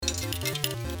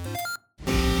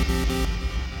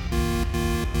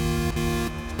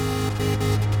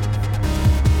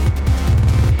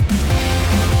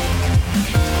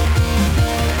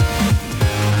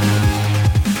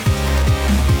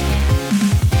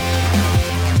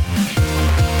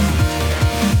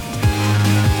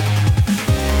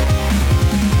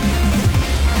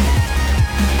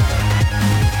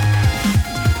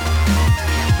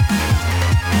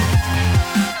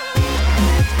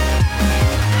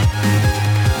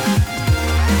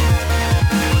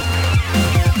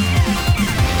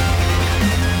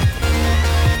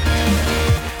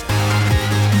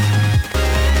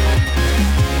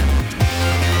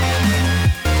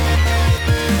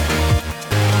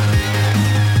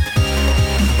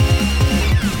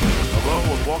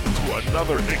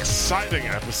another exciting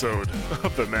episode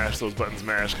of the Mash Those Buttons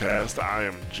Mashcast. I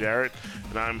am Jarrett,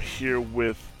 and I'm here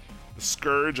with the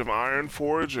Scourge of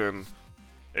Ironforge and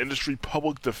industry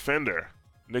public defender,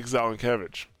 Nick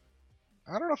Zelenkevich.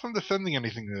 I don't know if I'm defending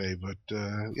anything today, but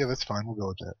yeah, that's fine. We'll go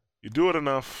with that. You do it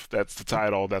enough, that's the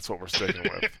title, that's what we're sticking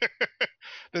with.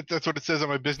 That's what it says on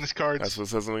my business cards? That's what it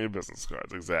says on your business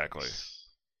cards, exactly. Nice.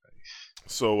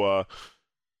 So,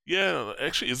 yeah,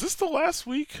 actually, is this the last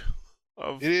week?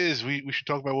 It is. We should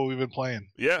talk about what we've been playing.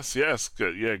 Yes.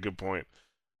 Good. Yeah, good point.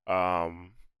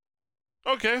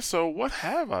 Okay, so what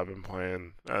have I been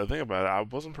playing? Now to think about it, I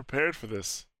wasn't prepared for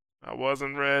this. I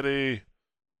wasn't ready.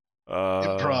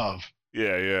 Improv.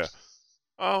 Yeah.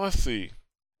 Let's see.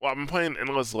 Well, I've been playing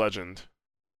Endless Legend,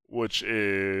 which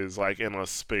is like Endless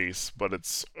Space, but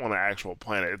it's on an actual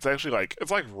planet. It's actually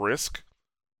it's like Risk,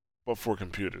 but for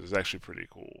computers. It's actually pretty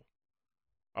cool.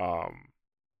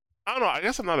 I don't know, I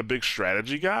guess I'm not a big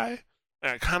strategy guy,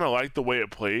 and I kind of like the way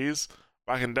it plays,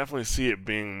 but I can definitely see it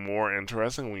being more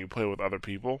interesting when you play with other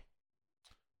people.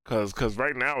 Cause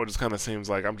right now it just kind of seems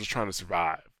like I'm just trying to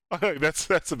survive.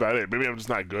 That's about it. Maybe I'm just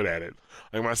not good at it.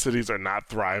 Like, my cities are not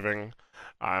thriving.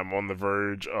 I'm on the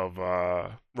verge of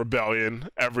rebellion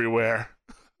everywhere.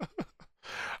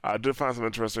 I did find some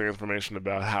interesting information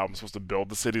about how I'm supposed to build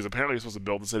the cities. Apparently, you're supposed to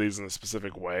build the cities in a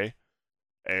specific way,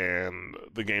 and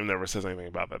the game never says anything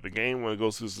about that. The game, when it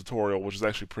goes through this tutorial, which is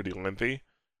actually pretty lengthy,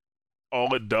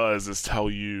 all it does is tell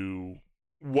you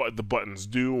what the buttons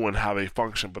do and how they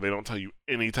function, but they don't tell you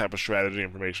any type of strategy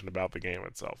information about the game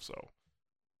itself. So,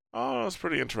 it's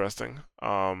pretty interesting.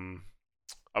 I'm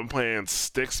playing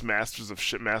Styx Master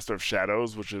of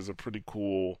Shadows, which is a pretty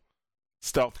cool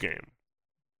stealth game.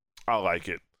 I like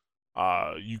it.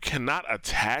 You cannot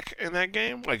attack in that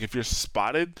game. Like, if you're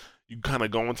spotted, you kind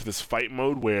of go into this fight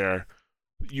mode where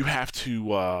you have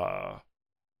to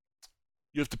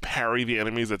parry the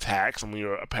enemy's attacks, and when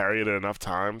you parry it enough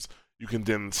times, you can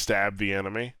then stab the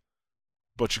enemy.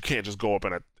 But you can't just go up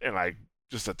and like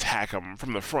just attack them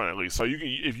from the front, at least. So you can,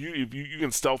 if you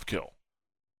can stealth kill,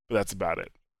 but that's about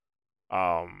it.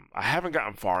 I haven't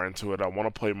gotten far into it. I want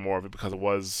to play more of it because it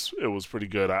was pretty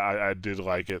good. I did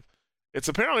like it. It's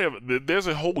apparently there's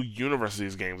a whole universe of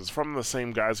these games. It's from the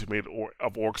same guys who made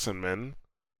of Orcs and Men,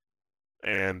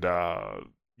 and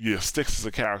Styx is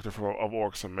a character of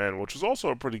Orcs and Men, which was also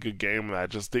a pretty good game that I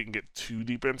just didn't get too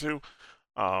deep into.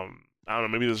 I don't know.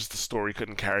 Maybe there's just the story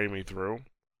couldn't carry me through.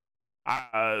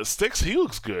 Styx, he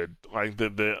looks good. Like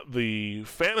the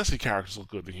fantasy characters look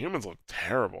good. The humans look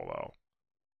terrible though.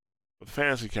 But the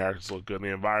fantasy characters look good, and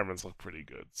the environments look pretty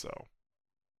good. So,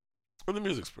 and the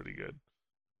music's pretty good.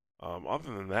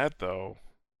 Other than that, though,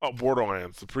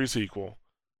 Borderlands, the pre-sequel,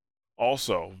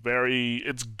 also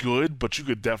it's good, but you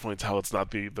could definitely tell it's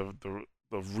not the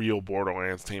real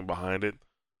Borderlands team behind it.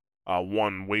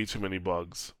 One, way too many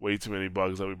bugs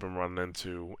that we've been running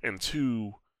into, and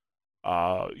two,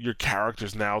 your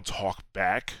characters now talk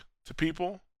back to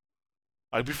people.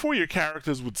 Like, before, your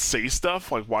characters would say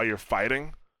stuff like while you're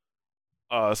fighting,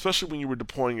 especially when you were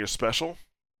deploying your special,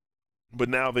 but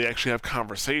now they actually have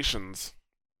conversations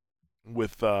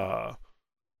with the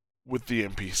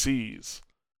NPCs,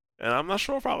 and I'm not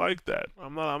sure if I like that.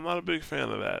 I'm not a big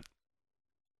fan of that.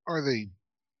 Are they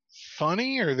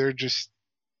funny, or they're just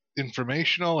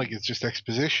informational? Like, it's just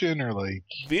exposition, or like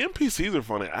the NPCs are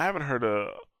funny. I haven't heard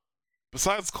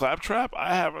besides Claptrap,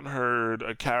 I haven't heard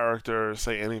a character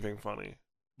say anything funny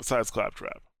besides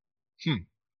Claptrap.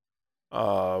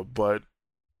 But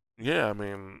yeah, I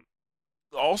mean,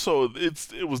 also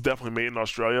it was definitely made in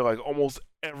Australia. Like, almost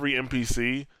every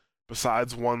NPC,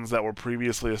 besides ones that were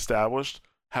previously established,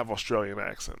 have Australian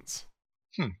accents.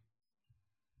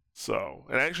 So,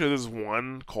 and actually there's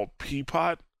one called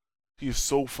Peapot. He's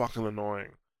so fucking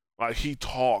annoying. Like, he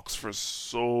talks for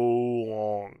so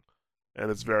long,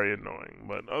 and it's very annoying.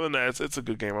 But other than that, it's a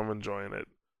good game. I'm enjoying it.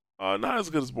 Not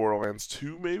as good as Borderlands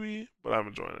 2, maybe, but I'm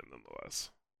enjoying it nonetheless.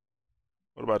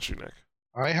 What about you, Nick?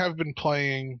 I have been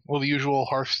playing, the usual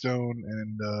Hearthstone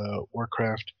and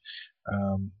Warcraft,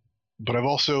 but I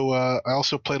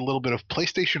also played a little bit of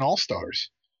PlayStation All Stars.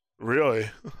 Really?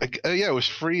 Yeah, it was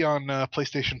free on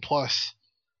PlayStation Plus,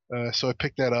 so I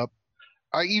picked that up.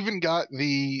 I even got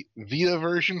the Vita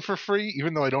version for free,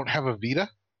 even though I don't have a Vita.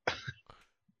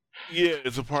 Yeah,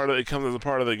 it comes as a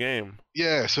part of the game.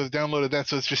 Yeah, so I downloaded that,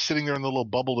 so it's just sitting there in the little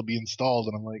bubble to be installed,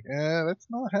 and I'm like, that's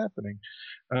not happening.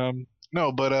 No,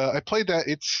 but I played that.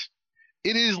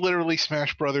 It is literally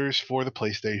Smash Brothers for the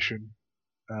PlayStation.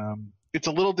 It's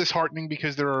a little disheartening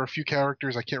because there are a few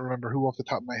characters, I can't remember who off the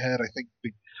top of my head. I think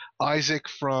Isaac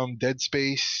from Dead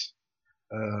Space.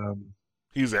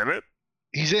 He's in it?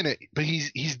 He's in it, but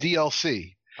he's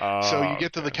DLC. So you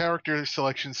get to the Okay. character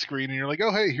selection screen and you're like,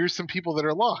 oh hey, here's some people that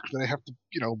are locked that I have to,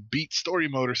 beat story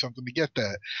mode or something to get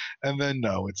that. And then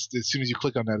no, it's as soon as you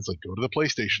click on that, it's like go to the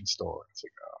PlayStation Store. It's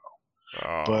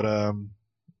like, but Oh.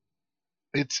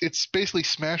 it's basically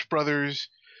Smash Brothers,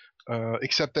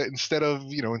 except that instead of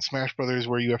in Smash Brothers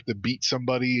where you have to beat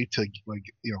somebody to like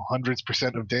hundreds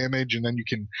percent of damage and then you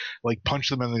can like punch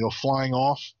them and they go flying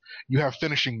off, you have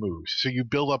finishing moves. So you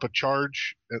build up a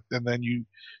charge and then you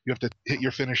have to hit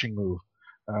your finishing move.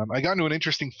 I got into an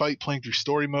interesting fight playing through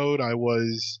story mode. I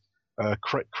was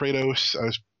Kratos. I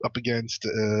was up against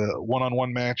a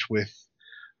one-on-one match with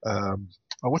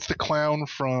what's the clown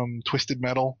from Twisted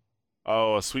Metal?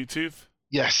 Oh, a sweet tooth?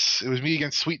 Yes, it was me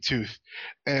against Sweet Tooth,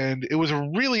 and it was a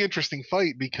really interesting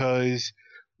fight because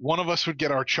one of us would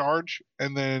get our charge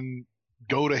and then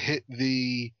go to hit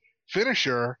the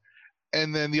finisher,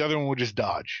 and then the other one would just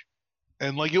dodge.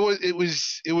 And like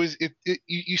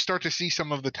you start to see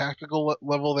some of the tactical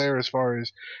level there as far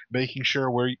as making sure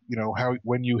where how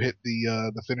when you hit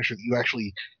the finisher that you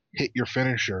actually hit your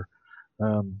finisher.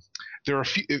 Um, there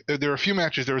are a few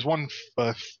matches. There was one.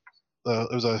 It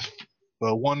was a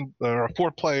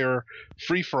 4-player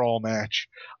free for all match.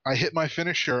 I hit my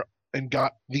finisher and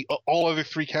got the all other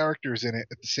 3 characters in it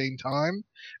at the same time,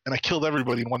 and I killed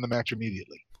everybody and won the match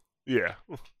immediately. Yeah.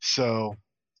 So,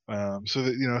 so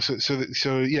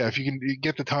yeah, if you can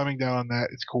get the timing down on that,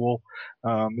 it's cool.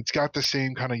 It's got the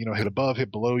same kind of hit above,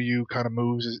 hit below you kind of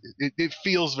moves. It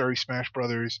feels very Smash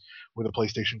Brothers with a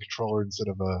PlayStation controller instead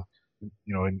of a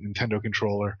a Nintendo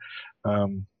controller.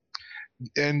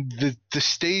 And the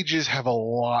stages have a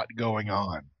lot going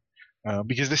on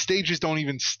because the stages don't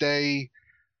even stay.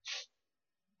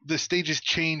 The stages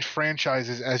change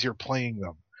franchises as you're playing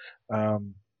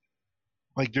them.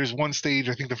 Like there's one stage,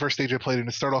 I think the first stage I played in,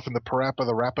 it started off in the Parappa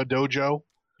the Rappa dojo,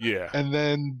 Yeah. and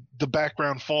then the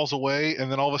background falls away, and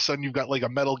then all of a sudden you've got like a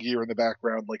Metal Gear in the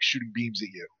background, like shooting beams at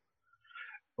you.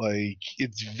 Like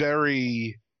it's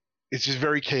just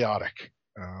very chaotic.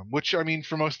 Which I mean,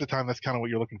 for most of the time, that's kind of what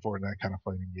you're looking for in that kind of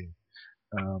fighting game.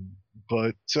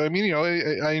 But so I mean,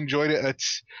 I enjoyed it.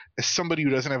 It's as somebody who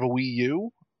doesn't have a Wii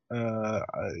U,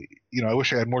 I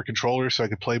wish I had more controllers so I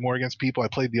could play more against people. I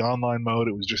played the online mode.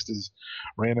 It was just as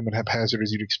random and haphazard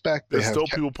as you'd expect. They There's have, still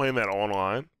people playing that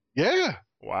online? yeah,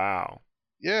 Wow.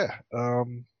 yeah.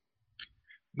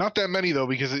 Not that many though,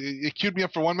 because it queued me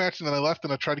up for one match and then I left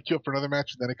and I tried to queue up for another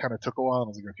match and then it kind of took a while and I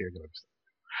was like, okay, I gotta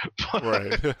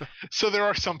Right. stop. So there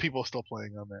are some people still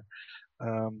playing on there.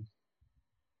 Um,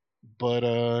 but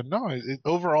no,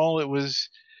 overall it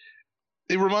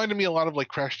reminded me a lot of like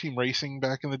Crash Team Racing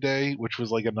back in the day, which was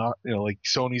like a not like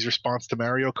Sony's response to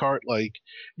Mario Kart. Like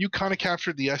you kind of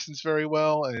captured the essence very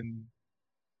well, and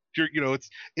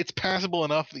it's passable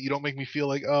enough that you don't make me feel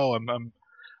like I'm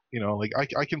like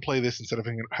I can play this instead of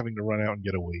having to run out and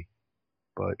get a Wii.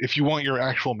 But if you want your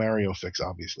actual Mario fix,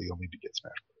 obviously you'll need to get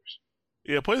Smash Brothers.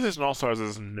 Yeah, PlayStation All Stars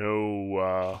is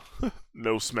no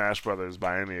no Smash Brothers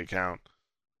by any account.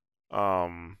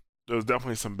 There was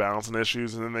definitely some balancing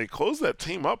issues, and then they closed that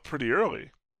team up pretty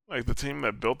early. Like the team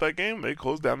that built that game, they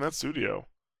closed down that studio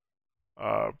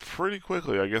pretty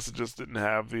quickly. I guess it just didn't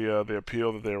have the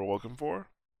appeal that they were looking for.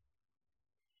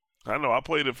 I don't know. I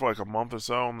played it for like a month or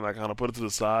so, and I kind of put it to the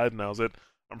side, and that was it.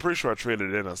 I'm pretty sure I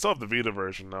traded it in. I still have the Vita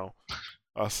version though,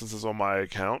 since it's on my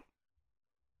account.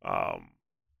 Um,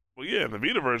 well, yeah, and the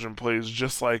Vita version plays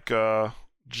just like the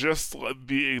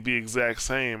exact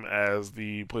same as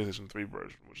the PlayStation 3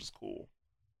 version, which is cool.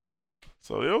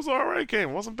 So it was an alright game.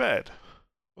 It wasn't bad.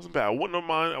 Wasn't bad. I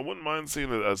wouldn't mind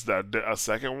seeing a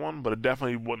second one, but it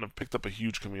definitely wouldn't have picked up a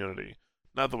huge community.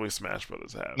 Not the way Smash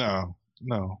Brothers have. No,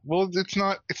 no. Well, it's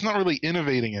not really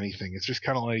innovating anything. It's just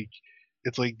kind of like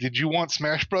it's like, did you want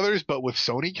Smash Brothers but with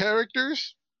Sony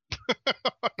characters?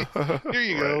 Here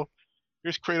you Right. go.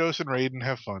 Here's Kratos and Raiden.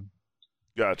 Have fun.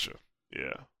 Gotcha.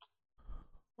 Yeah.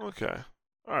 Okay.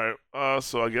 All right.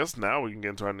 So I guess now we can get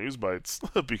into our news bites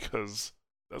because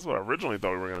that's what I originally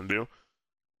thought we were gonna do.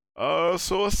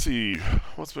 So let's see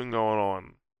what's been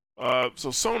going on. So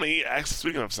Sony,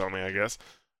 speaking of Sony, I guess,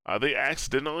 they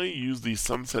accidentally used the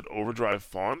Sunset Overdrive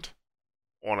font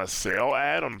on a sale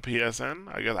ad on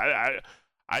PSN. I guess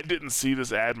I didn't see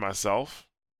this ad myself.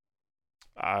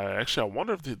 I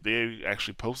wonder if they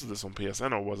actually posted this on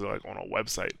PSN or was it like on a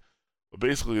website. But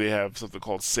basically, they have something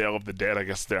called Sale of the Dead. I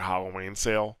guess their Halloween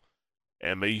sale,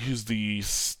 and they use the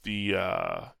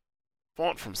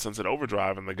font from Sunset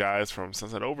Overdrive, and the guys from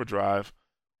Sunset Overdrive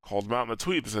called them out in the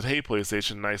tweet. They said, "Hey,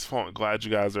 PlayStation, nice font. Glad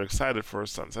you guys are excited for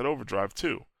Sunset Overdrive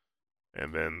 2."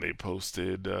 And then they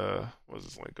posted, what does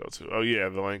this link go to? Oh yeah,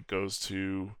 the link goes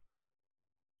to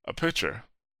a picture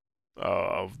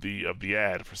of the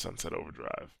ad for Sunset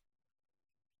Overdrive.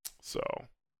 So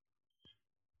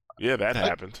yeah, that I,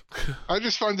 happened. I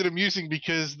just find it amusing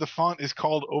because the font is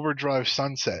called Overdrive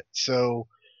Sunset. So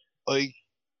like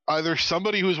either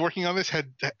somebody who's working on this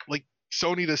had like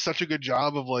Sony does such a good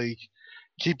job of like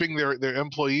keeping their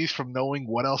employees from knowing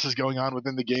what else is going on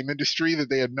within the game industry that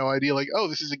they had no idea like, oh,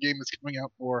 this is a game that's coming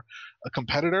out for a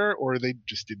competitor, or they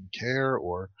just didn't care,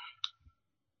 or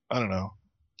I don't know.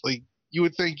 Like you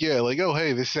would think, yeah, like, oh,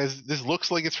 hey, this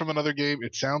looks like it's from another game.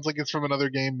 It sounds like it's from another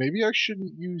game. Maybe I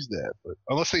shouldn't use that. But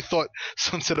unless they thought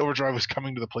Sunset Overdrive was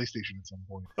coming to the PlayStation at some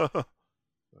point.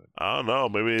 I don't know.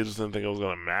 Maybe they just didn't think it was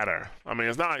gonna matter. I mean,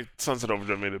 it's not like Sunset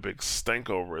Overdrive made a big stink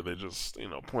over it. They just,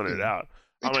 pointed it Yeah, out.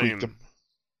 they I tweaked mean, them.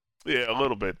 yeah, a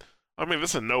little bit. I mean,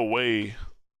 this in no way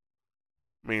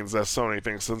means that Sony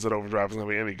thinks Sunset Overdrive is gonna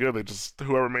be any good. They just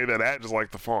whoever made that ad just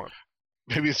liked the font.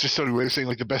 Maybe it's just Sony way of saying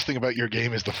like the best thing about your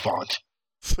game is the font.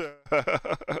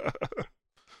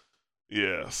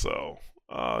 Yeah. So,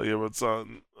 yeah, but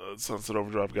Sunset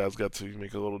Overdrive guys got to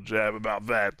make a little jab about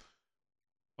that.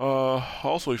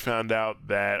 Also, we found out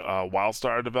that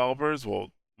WildStar developers,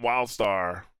 well,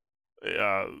 WildStar,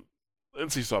 uh,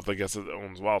 NCSoft, I guess, it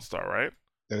owns WildStar, right?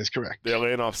 That is correct. They're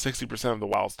laying off 60% of the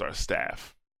WildStar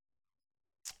staff,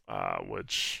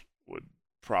 which would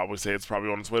probably say it's probably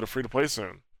on its way to free to play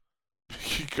soon,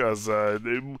 because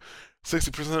 60%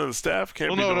 of the staff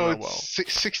can't Well, be no, doing no, that well.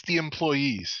 it's 60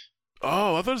 employees.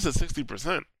 Oh, I thought it said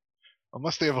 60%.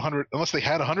 Unless they have 100, unless they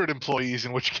had 100 employees,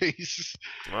 in which case.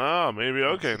 Ah, maybe Yeah,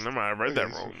 okay. Never mind, I read that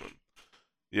okay, wrong.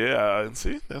 Yeah, and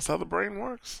see, that's how the brain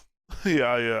works.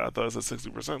 Yeah, I thought it said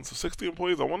 60%. So 60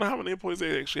 employees. I wonder how many employees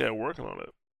they actually had working on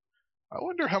I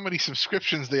wonder how many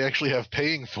subscriptions they actually have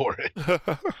paying for it.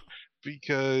 it.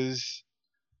 Because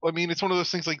I mean, it's one of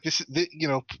those things like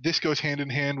this goes hand in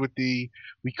hand with we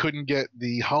couldn't get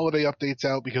the holiday updates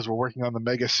out because we're working on the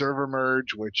mega server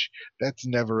merge, which that's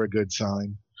never a good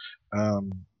sign.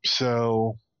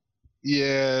 So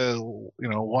yeah,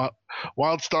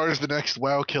 WildStar is the next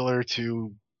WoW killer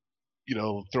to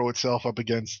throw itself up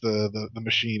against the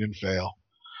machine and fail.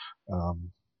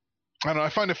 Um, I don't know. I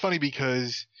find it funny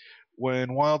because when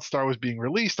WildStar was being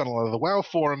released on a lot of the WoW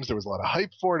forums, there was a lot of hype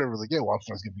for it. Everyone was like, "Yeah,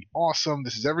 WildStar's going to be awesome.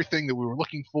 This is everything that we were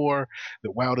looking for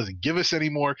that WoW doesn't give us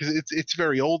anymore." Because it's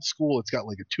very old school. It's got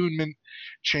like attunement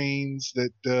chains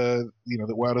that that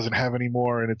WoW doesn't have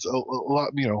anymore, and it's a lot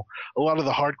of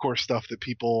the hardcore stuff that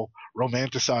people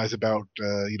romanticize about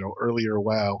earlier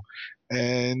WoW.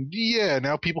 And yeah,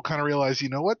 now people kind of realize, you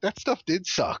know what, that stuff did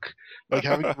suck. Like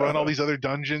having to run all these other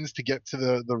dungeons to get to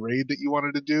the raid that you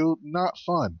wanted to do, not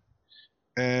fun.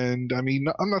 And I mean,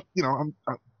 I'm not,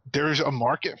 there's a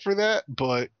market for that,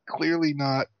 but clearly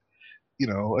not.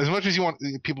 As much as you want,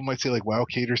 people might say like WoW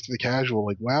caters to the casual.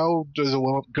 Like WoW does a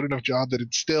good enough job that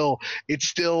it's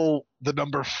still the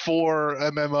number 4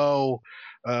 MMO,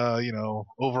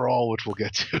 overall, which we'll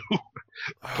get to.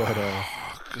 But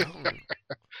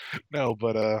no,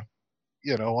 but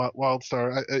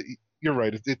WildStar, you're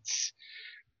right. It's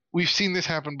we've seen this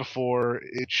happen before.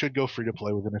 It should go free to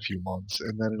play within a few months,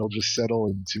 and then it'll just settle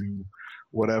into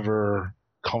whatever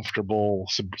comfortable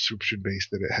subscription base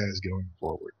that it has going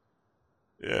forward.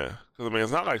 Yeah, because I mean,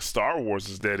 it's not like Star Wars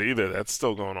is dead either. That's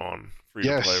still going on free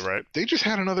to play, Yes, right? they just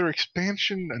had another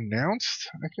expansion announced,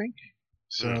 I think.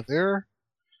 Mm, So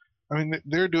I mean,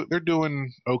 they're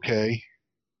doing okay.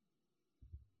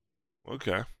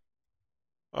 okay.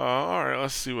 All right.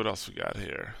 Let's see what else we got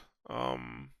here.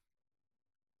 Um.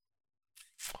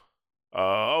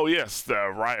 Oh yes, the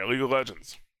Riot League of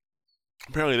Legends.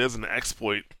 Apparently, there's an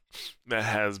exploit that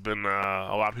has been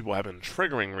a lot of people have been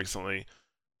triggering recently.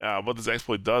 What this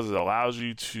exploit does is it allows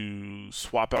you to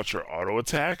swap out your auto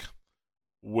attack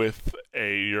with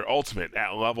your ultimate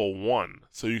at level 1,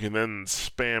 so you can then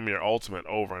spam your ultimate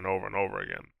over and over and over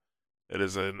again. It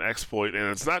is an exploit, and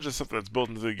it's not just something that's built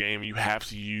into the game. You have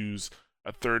to use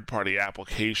a third-party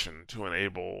application to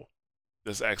enable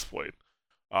this exploit.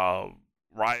 Uh,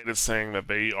 Riot is saying that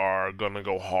they are going to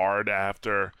go hard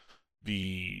after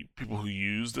the people who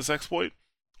use this exploit.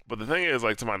 But the thing is,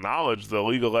 like, to my knowledge, the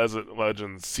League of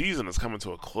Legends season is coming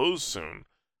to a close soon.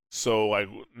 So, like,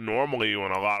 normally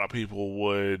when a lot of people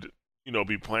would,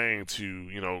 be playing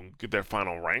to, get their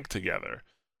final rank together,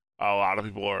 a lot of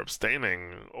people are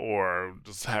abstaining or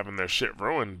just having their shit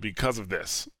ruined because of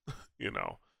this, you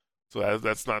know. So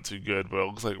that's not too good, but it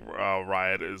looks like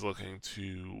Riot is looking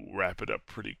to wrap it up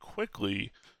pretty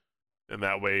quickly, and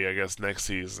that way, I guess next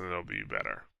season it'll be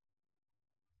better.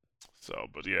 So,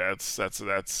 but yeah, that's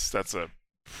a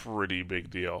pretty big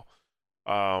deal.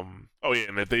 Oh yeah,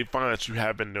 and if they find that you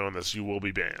have been doing this, you will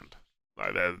be banned.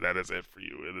 That is it for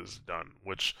you. It is done.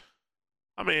 Which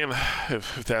I mean,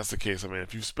 if that's the case, I mean,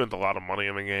 if you've spent a lot of money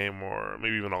in the game or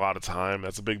maybe even a lot of time,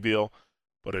 that's a big deal.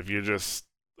 But if you're just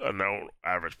a no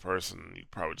average person, you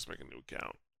probably just make a new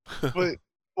account. But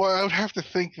well, I would have to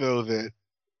think though that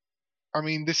I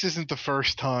mean this isn't the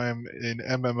first time an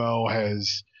MMO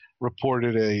has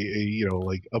reported a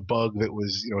like a bug that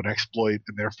was an exploit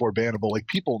and therefore bannable. Like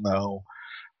people know.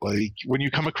 Like when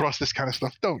you come across this kind of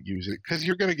stuff, don't use it because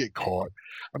you're gonna get caught.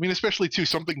 I mean, especially too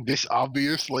something this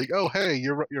obvious, like oh hey,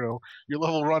 you're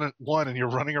level run at 1 and you're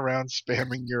running around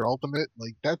spamming your ultimate.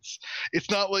 Like that's it's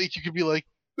not like you could be like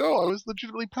no, I was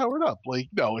legitimately powered up. Like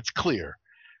no, it's clear.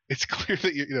 It's clear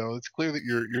that it's clear that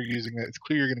you're using that. It's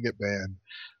clear you're gonna get banned.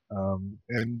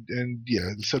 And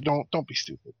yeah, so don't be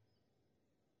stupid.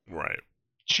 Right.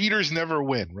 Cheaters never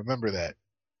win. Remember that.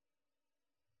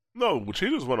 No,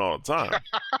 cheaters win all the time.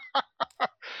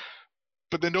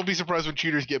 But then don't be surprised when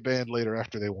cheaters get banned later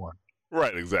after they won.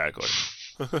 Right, exactly.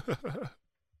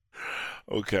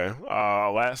 Okay.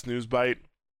 Last news bite.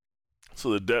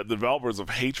 So the developers of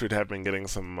Hatred have been getting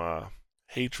some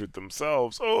hatred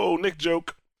themselves. Oh, Nick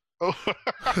joke. Oh,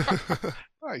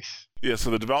 nice. Yeah.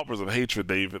 So the developers of Hatred,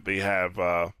 they have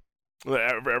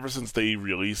ever since they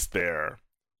released their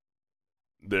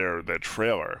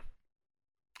trailer.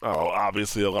 Oh,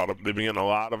 obviously they've been getting a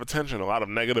lot of attention, a lot of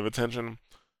negative attention.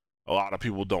 A lot of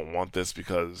people don't want this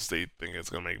because they think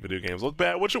it's gonna make video games look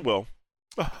bad, which it will.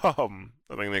 I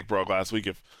think Nick broke last week.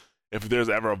 If there's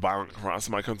ever a violent crime,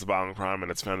 somebody comes to violent crime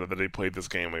and it's found out that they played this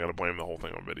game, they gotta blame the whole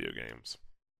thing on video games.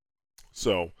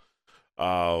 So,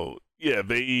 yeah,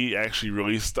 they actually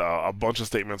released a bunch of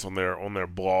statements on their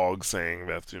blog saying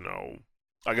that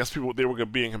I guess they were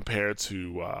being compared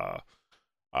to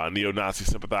neo-Nazi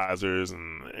sympathizers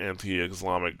and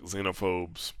anti-Islamic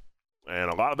xenophobes,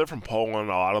 and a lot of them from Poland.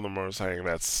 A lot of them are saying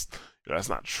that's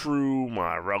not true.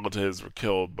 My relatives were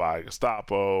killed by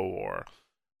Gestapo, or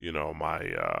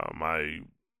my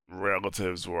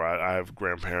relatives were. I have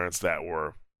grandparents that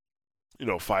were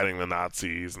fighting the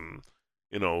Nazis and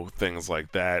things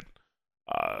like that.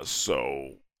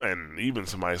 And even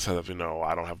somebody said if I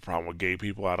don't have a problem with gay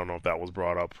people. I don't know if that was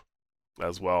brought up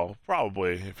as well.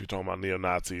 Probably if you're talking about neo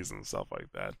Nazis and stuff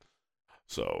like that.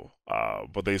 So,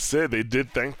 but they said they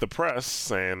did thank the press,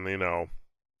 saying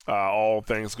all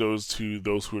thanks goes to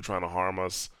those who are trying to harm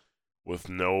us with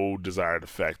no desired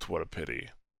effect. What a pity.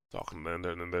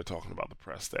 And they're talking about the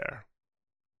press there.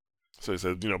 So he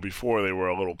said, before they were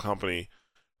a little company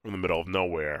from the middle of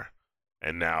nowhere,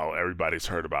 and now everybody's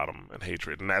heard about them and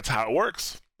hatred, and that's how it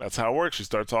works. That's how it works. You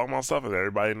start talking about stuff, and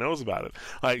everybody knows about it.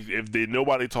 Like if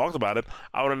nobody talked about it,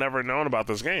 I would have never known about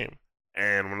this game.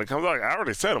 And when it comes out, like I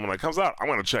already said, when it comes out, I'm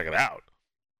gonna check it out.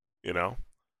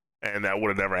 And that would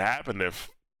have never happened if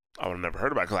I would have never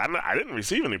heard about it because I didn't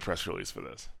receive any press release for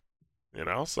this.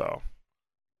 So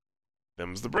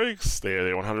them's the breaks.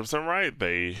 They're 100% right.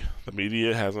 The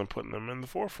media hasn't put them in the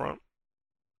forefront.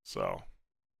 So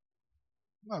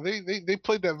no, they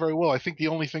played that very well. I think the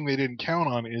only thing they didn't count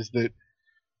on is that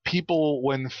people,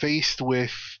 when faced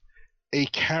with a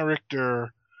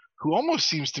character who almost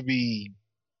seems to be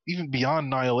even beyond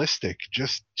nihilistic,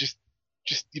 just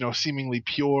seemingly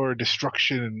pure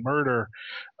destruction and murder.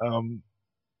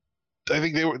 I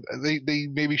think they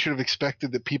maybe should have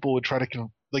expected that people would try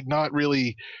to not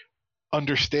really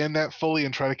understand that fully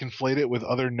and try to conflate it with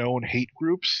other known hate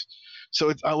groups. So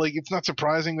it's not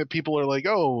surprising that people are like,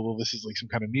 oh, well, this is like some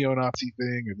kind of neo-Nazi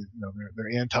thing, or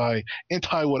they're anti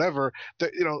whatever.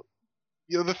 That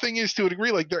the thing is, to a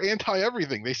degree, like they're anti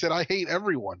everything. They said I hate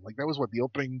everyone. Like that was what the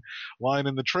opening line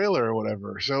in the trailer or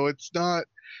whatever. So it's not.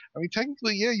 I mean,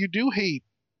 technically, yeah, you do hate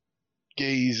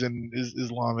gays and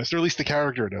Islamists, or at least the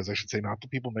character does, I should say, not the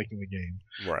people making the game.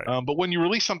 right. But when you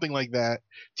release something like that,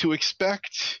 to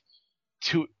expect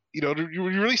to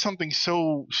release something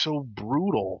so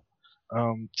brutal,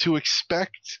 to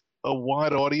expect a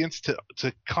wide audience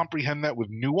to comprehend that with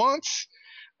nuance.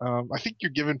 I think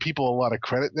you're giving people a lot of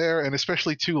credit there, and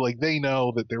especially too, like they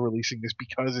know that they're releasing this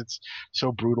because it's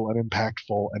so brutal and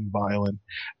impactful and violent,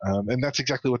 and that's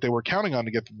exactly what they were counting on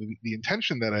to get the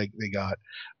attention that they got.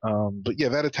 But yeah,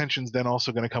 that attention's then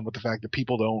also going to come with the fact that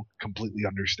people don't completely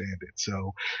understand it.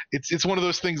 So it's one of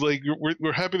those things like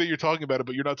we're happy that you're talking about it,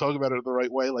 but you're not talking about it the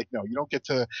right way. Like no, you don't get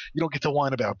to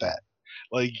whine about that.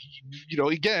 Like,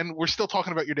 again, we're still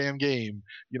talking about your damn game.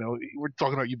 We're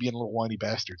talking about you being little whiny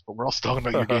bastards, but we're also talking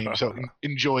about your game. So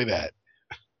enjoy that.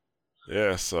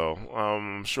 Yeah, so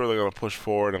I'm sure they're gonna push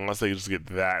forward unless they just get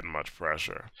that much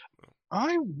pressure.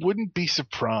 I wouldn't be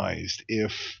surprised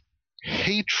if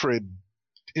hatred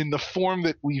in the form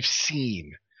that we've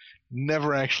seen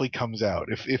never actually comes out.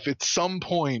 If at some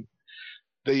point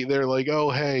they're like, oh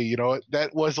hey,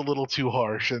 that was a little too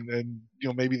harsh, and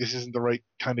maybe this isn't the right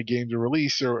kind of game to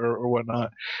release or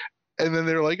whatnot. And then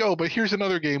they're like, oh, but here's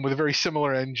another game with a very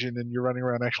similar engine, and you're running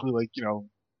around actually like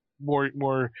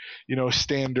more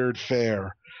standard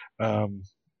fare. Um,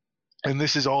 and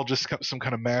this is all just some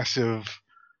kind of massive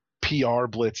PR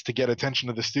blitz to get attention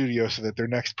to the studio so that their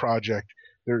next project,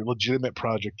 their legitimate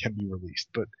project, can be released.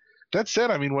 But that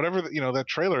said, I mean, whatever that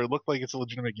trailer, it looked like it's a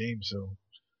legitimate game. So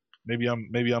maybe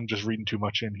I'm just reading too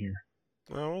much in here.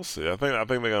 Well, we'll see. I think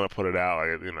they're gonna put it out,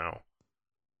 like,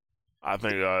 I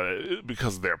think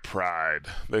because of their pride,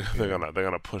 they're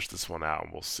gonna push this one out,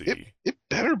 and we'll It see. it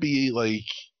better be like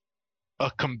a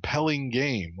compelling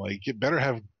game. Like it better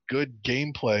have good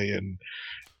gameplay, and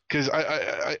because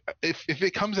if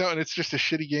it comes out and it's just a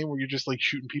shitty game where you're just like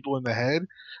shooting people in the head,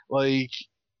 like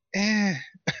eh.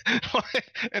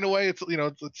 In a way, it's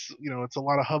a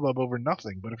lot of hubbub over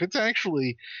nothing. But if it's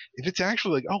actually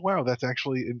like, oh wow, that's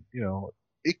actually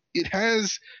it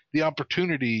has the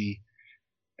opportunity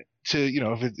to,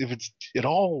 if it's at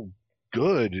all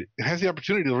good, it has the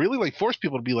opportunity to really like force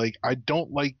people to be like, I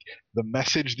don't like the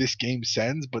message this game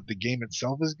sends, but the game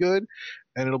itself is good,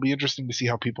 and it'll be interesting to see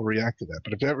how people react to that.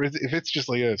 But if it's just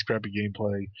like, yeah, it's crappy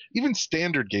gameplay, even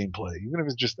standard gameplay, even if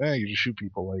it's just you just shoot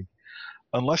people, like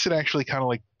unless it actually kind of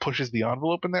like pushes the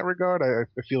envelope in that regard, I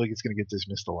feel like it's going to get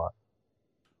dismissed a lot.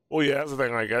 Well, yeah, that's the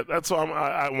thing. Like, that's why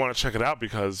I want to check it out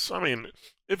because, I mean,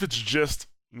 if it's just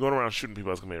going around shooting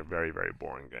people, it's gonna be a very, very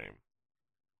boring game.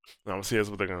 Now, we'll see that's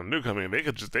what they're gonna do. I mean, they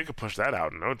could push that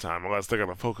out in no time, unless they're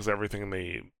gonna focus everything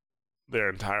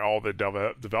all their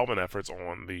development efforts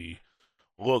on the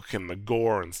look and the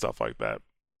gore and stuff like that.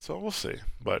 So we'll see.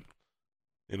 But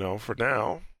for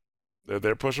now,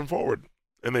 they're pushing forward,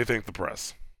 and they thank the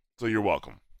press. So you're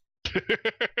welcome.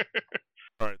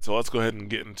 All right, so let's go ahead and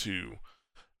get into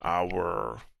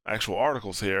our actual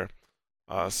articles here.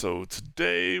 So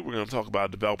today we're going to talk about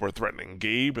a developer threatening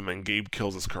Gabe, and then Gabe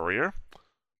kills his career.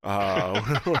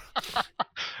 Nice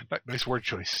word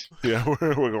choice. Yeah,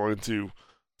 we're going to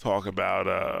talk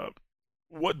about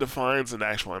what defines an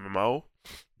actual MMO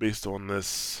based on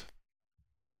this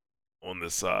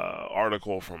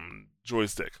article from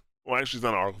Joystick. Well, actually, it's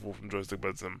not an article from Joystick, but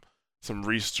it's some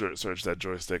research that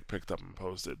Joystick picked up and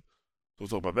posted. So we'll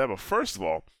talk about that. But first of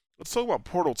all, let's talk about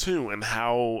Portal 2 and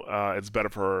how it's better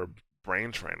for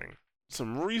brain training.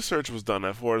 Some research was done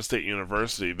at Florida State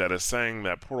University that is saying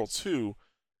that Portal 2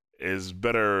 is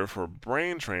better for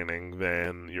brain training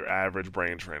than your average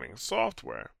brain training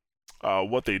software.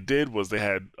 What they did was they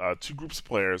had two groups of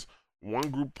players.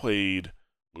 One group played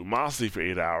Lumosity for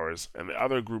 8 hours, and the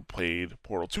other group played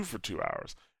Portal 2 for 2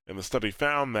 hours. And the study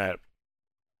found that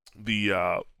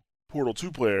the Portal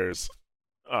 2 players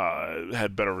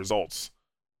had better results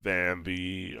than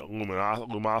the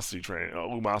Lumosity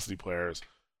players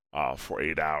for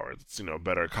 8 hours. It's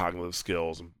better cognitive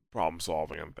skills and problem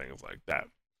solving and things like that.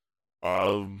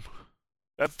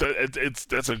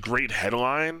 That's a great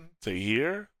headline to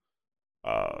hear.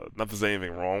 Not that there's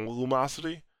anything wrong with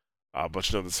Lumosity, but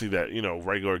to see that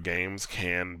regular games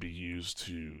can be used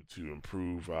to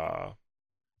improve, to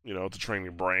train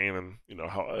your brain and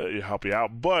help you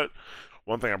out. But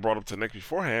one thing I brought up to Nick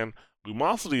beforehand,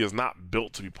 Lumosity is not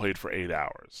built to be played for 8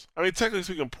 hours. I mean, technically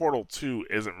speaking, Portal 2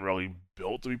 isn't really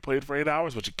built to be played for 8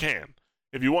 hours, but you can.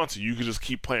 If you want to, you can just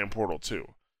keep playing Portal 2.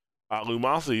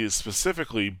 Lumosity is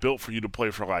specifically built for you to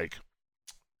play for like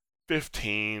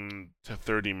 15 to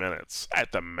 30 minutes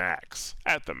at the max.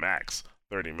 At the max,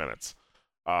 30 minutes.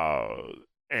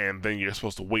 And then you're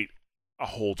supposed to wait a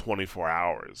whole 24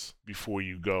 hours before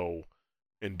you go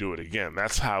and do it again.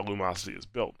 That's how Lumosity is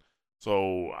built.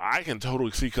 So I can totally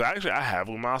see, because actually I have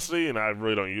Lumosity and I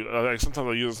really don't use it. Like, sometimes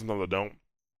I use it, sometimes I don't.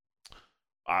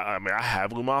 I mean, I have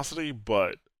Lumosity,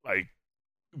 but like,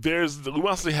 the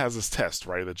Lumosity has this test,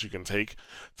 right, that you can take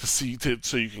so you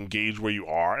can gauge where you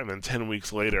are, and then 10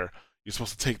 weeks later you're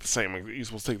supposed to take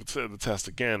the test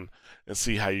again and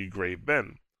see how you grade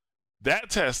then. That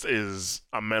test is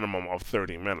a minimum of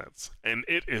 30 minutes, and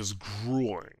it is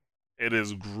grueling. It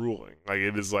is grueling. Like,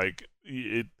 it is like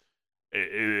it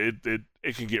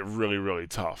can get really, really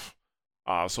tough.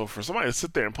 So for somebody to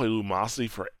sit there and play Lumosity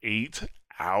for 8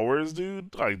 hours,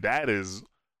 dude, like that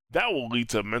will lead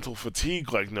to mental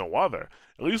fatigue like no other.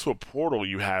 At least with Portal,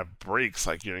 you have breaks,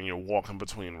 like you're walking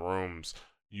between rooms.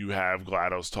 You have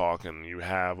GLaDOS talking, you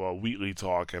have Wheatley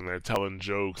talking. They're telling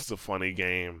jokes. It's a funny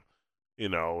game.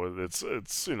 It's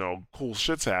cool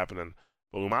shit's happening.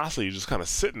 But Lumosity, you're just kind of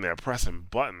sitting there pressing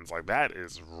buttons. Like, that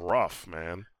is rough,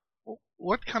 man.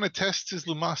 What kind of tests is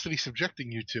Lumosity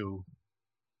subjecting you to?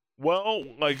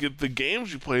 Well, like, the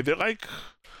games you play, they're like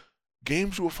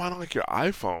games you will find on like your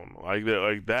iPhone, like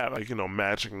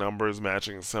matching numbers,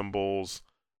 matching symbols,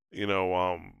 you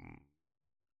know,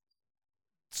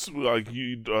 like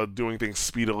you doing things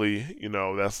speedily,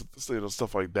 that's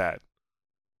stuff like that,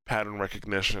 pattern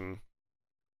recognition.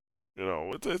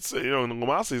 It's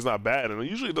Lumosity is not bad, and it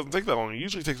usually doesn't take that long. It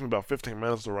usually takes me about 15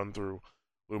 minutes to run through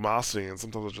Lumosity, and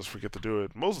sometimes I just forget to do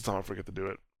it. Most of the time, I forget to do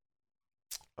it.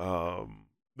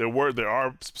 There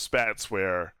are spats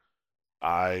where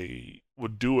I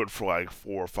would do it for like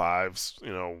 4 or 5,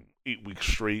 8 weeks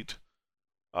straight,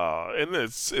 and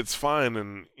it's fine.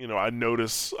 And I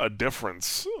notice a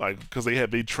difference, like because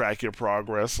they track your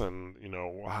progress and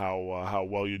how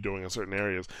well you're doing in certain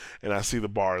areas, and I see the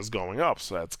bars going up,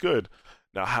 so that's good.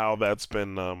 Now, how that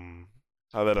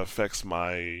affects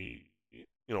my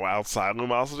outside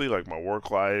Lumosity, like my work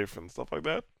life and stuff like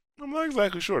that, I'm not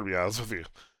exactly sure, to be honest with you,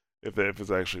 if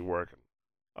it's actually working.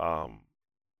 Um,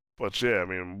 but yeah, I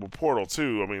mean, with Portal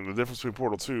 2, I mean, the difference between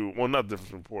Portal 2, well, not the difference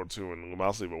between Portal 2 and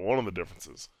Lumosity, but one of the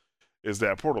differences is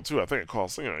that Portal 2, I think it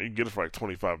costs, you can get it for like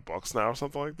 $25 now or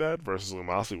something like that, versus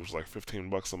Lumosity, which is like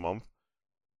 $15 a month.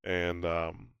 And,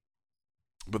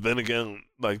 but then again,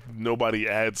 like, nobody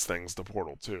adds things to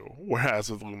Portal 2, whereas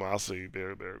with Lumosity,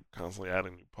 they're constantly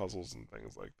adding new puzzles and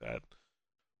things like that.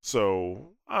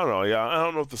 So, I don't know, yeah, I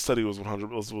don't know if the study was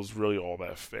really all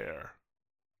that fair.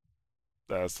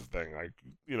 That's the thing. Like,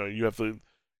 you have to.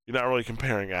 You're not really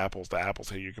comparing apples to apples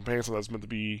here. You're comparing something that's meant to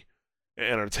be an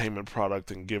entertainment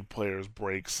product and give players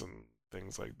breaks and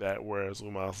things like that. Whereas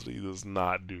Lumosity does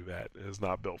not do that. It is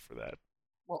not built for that.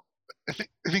 Well, I think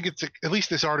it's at least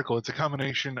this article. It's a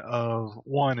combination of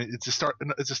one. It's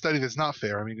a study that's not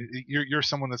fair. I mean, you're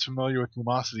someone that's familiar with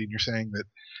Lumosity, and you're saying that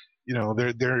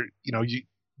they're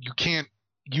you can't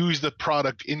use the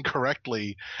product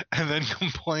incorrectly and then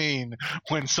complain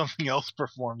when something else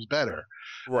performs better.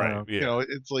 Right. Yeah.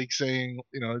 It's like saying,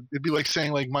 it'd be like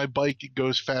saying like my bike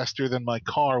goes faster than my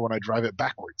car when I drive it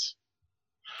backwards.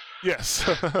 Yes.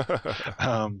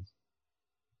 um,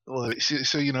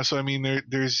 so I mean,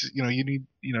 there's you need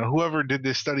whoever did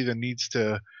this study then needs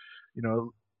to you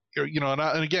know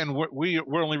and again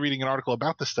we're only reading an article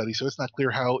about the study, so it's not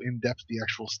clear how in depth the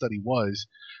actual study was.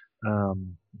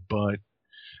 But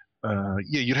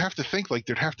yeah, you'd have to think like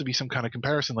there'd have to be some kind of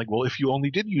comparison. Like, well, if you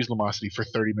only did use Lumosity for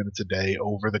 30 minutes a day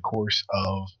over the course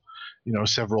of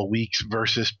several weeks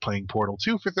versus playing Portal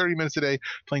 2 for 30 minutes a day,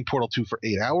 playing Portal 2 for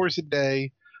 8 hours a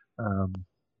day, um,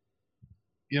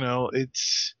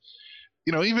 it's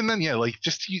even then, yeah, like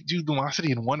just you do Lumosity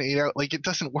in 1 8 hour, like it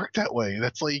doesn't work that way.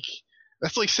 That's like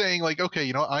saying like,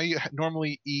 okay, I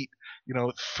normally eat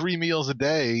 3 meals a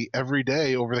day every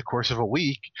day over the course of a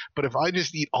week, but if I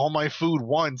just eat all my food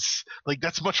once, like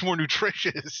that's much more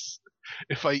nutritious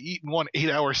if I eat in one 8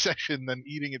 hour session than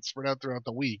eating it spread out throughout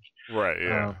the week. Right.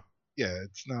 Yeah. Yeah,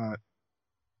 it's not.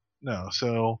 No,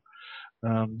 so.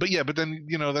 But yeah, but then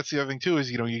that's the other thing too is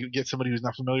you get somebody who's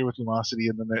not familiar with Lumosity,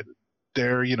 and then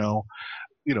they're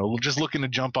just looking to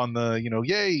jump on the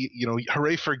yay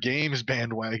hooray for games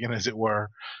bandwagon, as it were.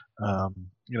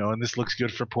 And this looks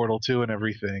good for Portal 2 and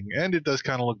everything, and it does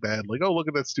kind of look bad, like, oh, look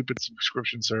at that stupid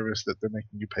subscription service that they're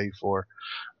making you pay for.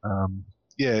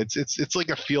 Yeah, it's like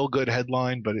a feel good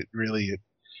headline, but it really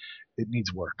it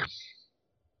needs work.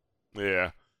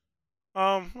 Yeah.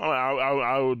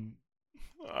 I would.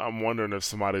 I'm wondering if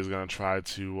somebody's gonna try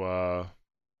to,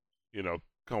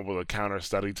 come up with a counter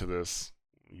study to this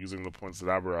using the points that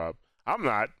I brought up. I'm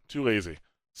not too lazy,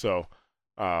 so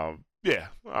yeah,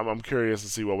 I'm curious to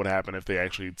see what would happen if they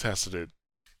actually tested it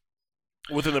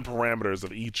within the parameters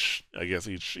of each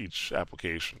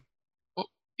application. Well,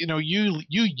 you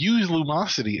use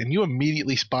Lumosity, and you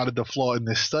immediately spotted the flaw in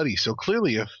this study. So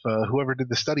clearly, if whoever did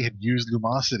the study had used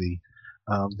Lumosity,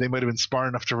 they might have been smart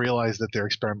enough to realize that their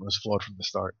experiment was flawed from the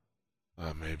start.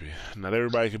 Maybe not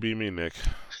everybody could be me, Nick.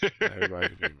 Not everybody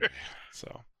could be me.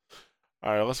 So,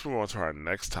 all right, let's move on to our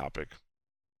next topic.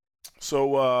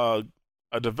 So,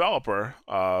 the developer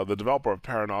of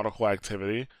Paranautical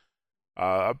Activity,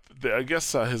 I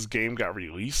guess his game got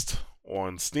released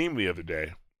on Steam the other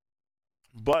day,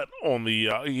 but on the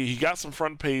he got some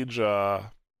front page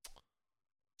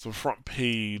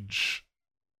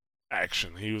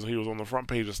action. He was on the front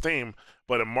page of Steam,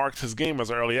 but it marked his game as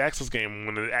an early access game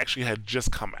when it actually had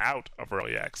just come out of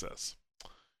early access.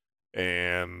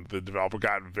 And the developer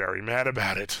got very mad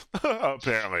about it,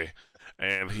 apparently.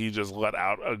 And he just let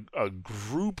out a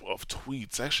group of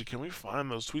tweets. Actually, can we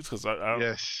find those tweets? Because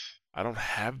Yes. I don't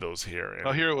have those here anymore.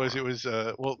 Oh, here it was. It was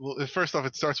well, first off,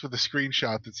 it starts with a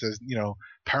screenshot that says,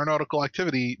 Paranautical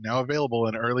Activity now available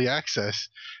in early access,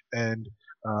 and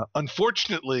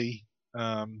unfortunately,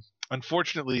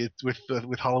 unfortunately, it's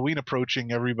with Halloween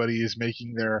approaching, everybody is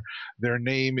making their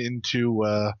name into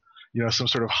some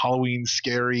sort of Halloween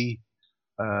scary,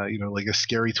 like a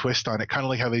scary twist on it, kind of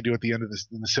like how they do at the end of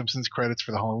in the Simpsons credits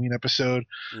for the Halloween episode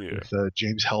Yeah. with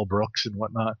James Hell Brooks and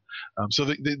whatnot. So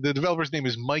the developer's name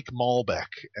is Mike Malbeck,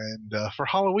 and for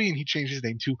Halloween he changed his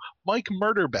name to Mike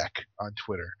Murderbeck on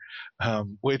Twitter,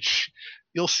 which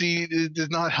you'll see it does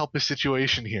not help his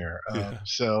situation here. Yeah.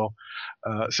 So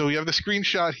we have the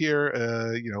screenshot here,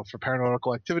 for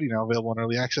Paranormal Activity now available in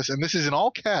early access, and this is in all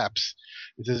caps.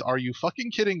 It says, "Are you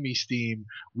fucking kidding me, Steam?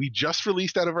 We just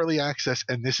released out of early access,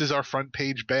 and this is our front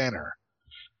page banner."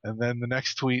 And then the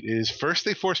next tweet is, "First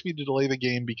they forced me to delay the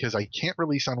game because I can't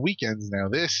release on weekends. Now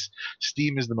this,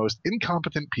 Steam is the most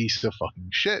incompetent piece of fucking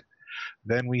shit."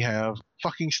 Then we have,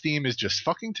 "Fucking Steam is just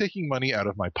fucking taking money out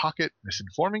of my pocket,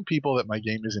 misinforming people that my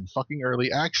game is in fucking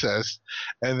early access."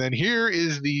 And then here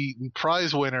is the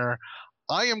prize winner.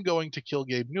 "I am going to kill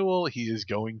Gabe Newell. He is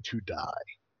going to die."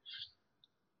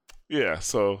 Yeah,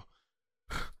 so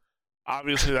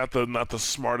obviously not the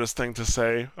smartest thing to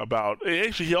say about.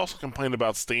 Actually, he also complained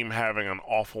about Steam having an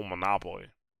awful monopoly.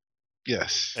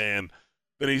 Yes. And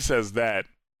then he says that.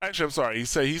 Actually, I'm sorry.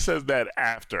 He says that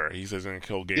after he says he's gonna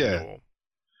kill Gabe Newell.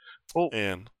 Oh,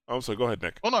 and I'm sorry. Go ahead,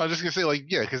 Nick. Oh no, I was just gonna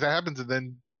say because that happens, and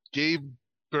then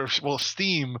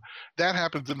Steam, that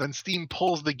happens, and then Steam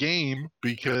pulls the game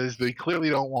because they clearly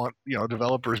don't want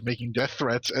developers making death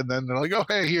threats, and then they're like, "Oh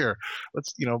hey, here,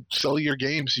 let's sell your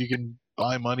game so you can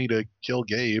buy money to kill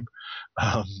Gabe,"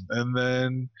 and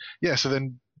then so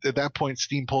then at that point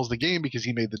Steam pulls the game because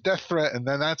he made the death threat, and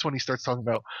then that's when he starts talking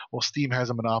about, well, Steam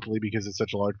has a monopoly because it's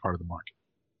such a large part of the market.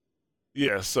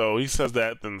 Yeah, so he says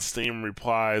that, then Steam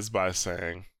replies by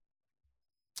saying.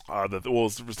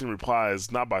 Steam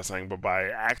replies not by saying, but by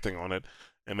acting on it,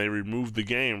 and they removed the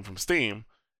game from Steam,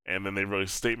 and then they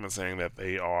released a statement saying that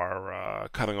they are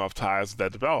cutting off ties with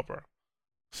that developer.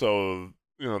 So,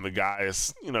 the guy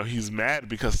is, he's mad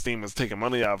because Steam is taking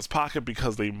money out of his pocket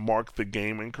because they marked the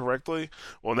game incorrectly.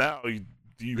 Well, now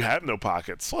you have no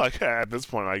pockets. Like, at this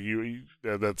point,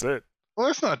 that's it. Well,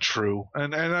 that's not true.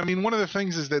 And I mean, one of the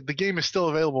things is that the game is still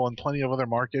available in plenty of other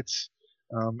markets,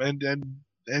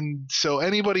 and so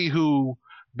anybody who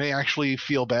may actually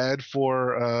feel bad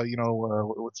for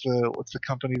what's the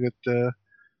company that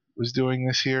was doing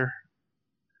this here,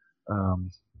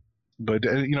 but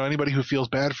anybody who feels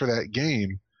bad for that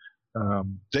game,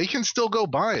 they can still go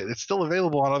buy it. It's still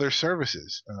available on other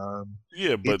services.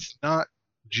 Yeah, but it's not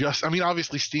just. I mean,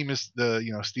 obviously Steam is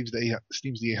Steam's the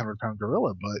 800-pound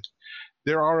gorilla, but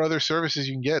there are other services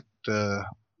you can get. I'm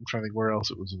trying to think where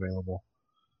else it was available.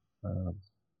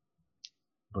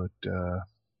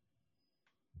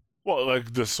 Well,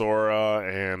 like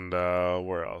Desora and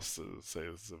where else does it say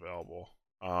this is available?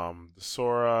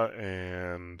 Desora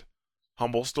and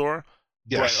Humble Store.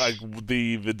 Yes. But like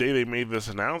the day they made this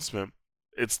announcement,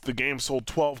 the game sold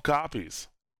 12 copies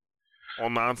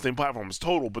on non-Steam platforms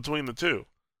total between the two.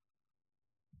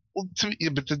 Well,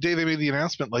 but the day they made the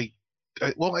announcement,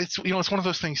 it's it's one of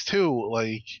those things too.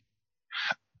 Like,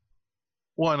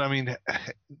 one, I mean,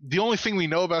 the only thing we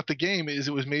know about the game is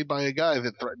it was made by a guy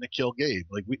that threatened to kill Gabe.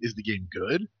 Like, is the game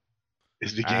good?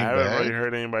 Is the game bad? I haven't really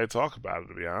heard anybody talk about it,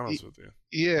 to be honest with you.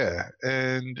 Yeah,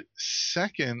 and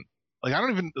second, I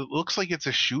don't even. It looks like it's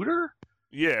a shooter.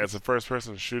 Yeah, it's a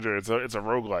first-person shooter. It's a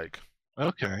roguelike.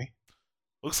 Okay.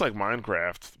 Looks like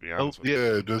Minecraft, to be honest with you.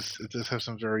 Yeah, it does. It does have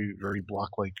some very, very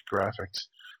block-like graphics.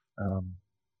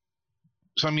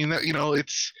 So I mean, that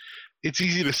it's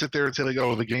easy to sit there and say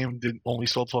the game only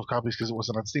sold 12 copies because it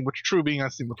wasn't on Steam. Which, true, being on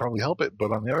Steam would probably help it.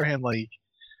 But on the other hand, I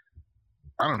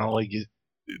don't know,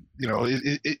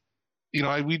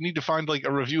 we need to find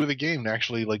a review of the game to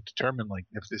actually determine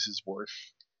if this is worth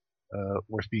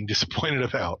being disappointed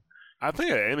about. I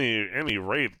think at any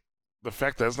rate, the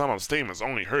fact that it's not on Steam is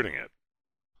only hurting it.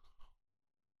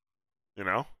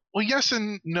 Well, yes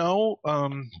and no. I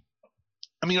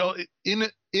mean,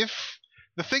 if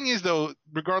the thing is though,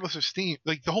 regardless of Steam,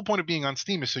 the whole point of being on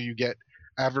Steam is so you get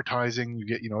advertising, you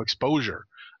get exposure.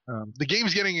 The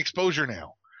game's getting exposure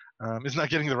now. It's not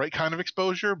getting the right kind of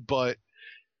exposure, but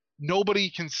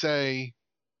nobody can say,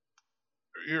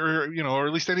 or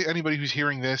at least anybody who's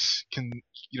hearing this can,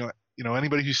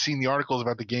 anybody who's seen the articles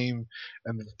about the game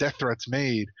and the death threats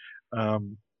made,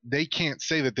 they can't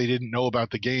say that they didn't know about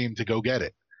the game to go get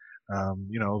it.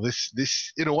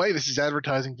 This in a way, this is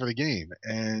advertising for the game,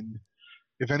 and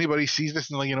if anybody sees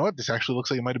this and what, this actually looks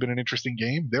like it might have been an interesting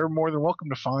game, they're more than welcome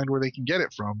to find where they can get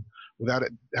it from without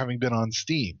it having been on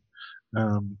Steam.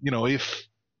 If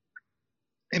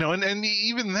and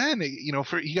even then,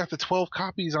 he got the 12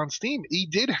 copies on Steam. He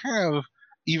did have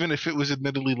even if it was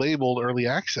admittedly labeled early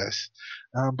access.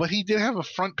 But he did have a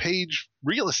front page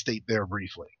real estate there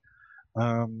briefly.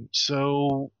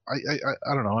 So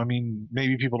I don't know. I mean,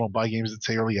 maybe people don't buy games that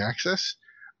say early access,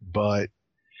 but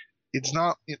it's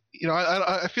not.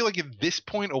 I feel like at this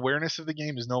point, awareness of the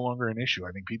game is no longer an issue.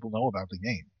 I think people know about the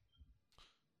game.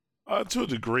 To a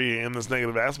degree, and this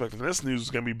negative aspect of this news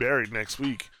is going to be buried next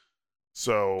week.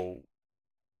 So,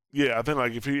 yeah, I think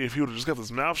like if he would have just kept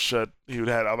his mouth shut, he would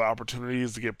have had other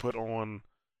opportunities to get put on,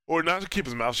 or not to keep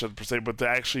his mouth shut per se, but to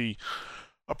actually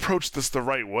approach this the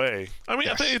right way. I mean,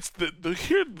 Yes. I think it's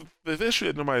the issue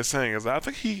that nobody's saying is that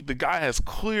I think the guy has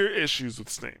clear issues with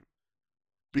Steam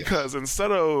because Yes.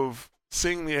 instead of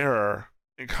seeing the error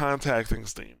and contacting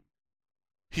Steam,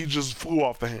 he just flew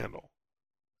off the handle.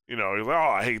 You know, he's like,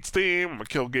 oh, I hate Steam. I'm gonna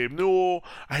kill Gabe Newell.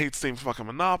 I hate Steam's fucking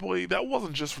monopoly. That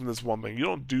wasn't just from this one thing. You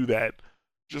don't do that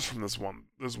just from this one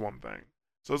thing.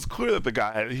 So it's clear that the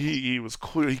guy he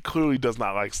clearly does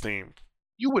not like Steam.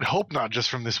 You would hope not just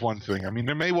from this one thing. I mean,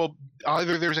 there may well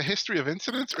either there's a history of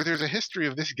incidents or there's a history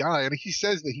of this guy, and he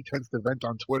says that he tends to vent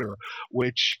on Twitter,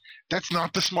 which that's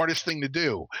not the smartest thing to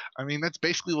do. I mean, that's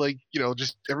basically like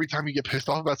just every time you get pissed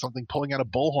off about something, pulling out a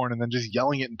bullhorn and then just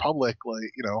yelling it in public,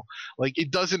 like it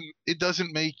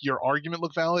doesn't make your argument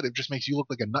look valid. It just makes you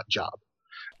look like a nut job,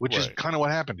 which is Right. kind of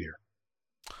what happened here.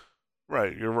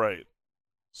 Right. You're right.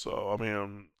 So I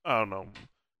mean, I don't know.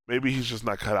 Maybe he's just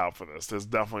not cut out for this. There's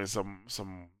definitely some.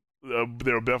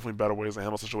 There are definitely better ways to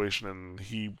handle the situation, and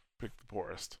he picked the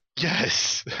poorest.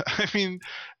 Yes, I mean,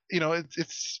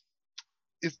 it's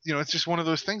just one of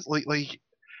those things. Like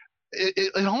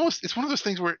it almost it's one of those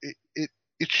things where it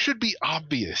should be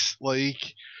obvious.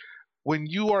 Like when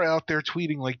you are out there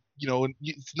tweeting, like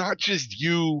it's not just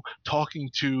you talking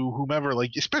to whomever.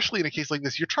 Like especially in a case like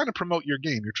this, you're trying to promote your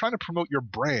game. You're trying to promote your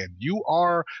brand. You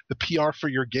are the PR for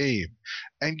your game,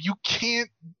 and you can't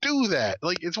do that.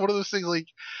 Like it's one of those things. Like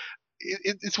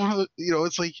it's one of the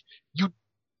it's like you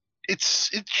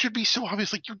it should be so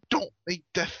obvious. Like you don't make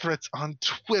death threats on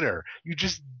Twitter. You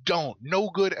just don't. No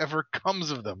good ever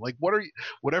comes of them. Like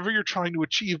whatever you're trying to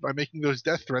achieve by making those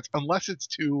death threats, unless it's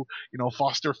to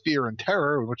foster fear and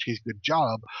terror, in which case good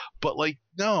job. But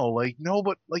no,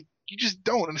 but like you just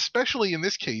don't. And especially in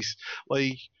this case,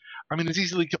 like I mean, it's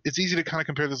easy to kind of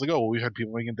compare this like, oh, well, we've had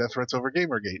people making death threats over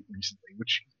Gamergate recently,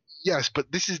 which yes,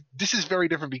 but this is very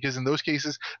different because in those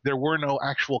cases there were no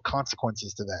actual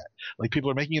consequences to that. Like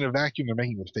people are making it in a vacuum, they're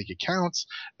making it with fake accounts,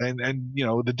 and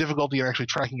the difficulty in actually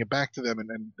tracking it back to them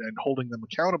and holding them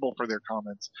accountable for their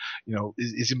comments,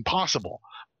 is impossible.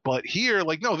 But here,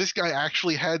 like no, this guy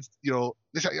actually had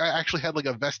this guy actually had like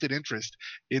a vested interest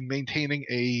in maintaining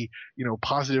a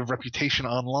positive reputation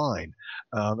online,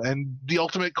 and the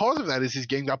ultimate cause of that is his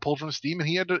game got pulled from Steam and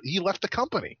he left the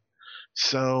company.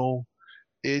 So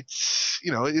it's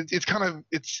kind of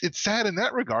it's sad in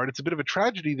that regard. It's a bit of a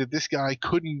tragedy that this guy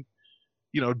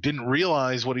didn't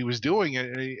realize what he was doing,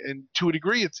 and to a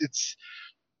degree,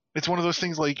 it's one of those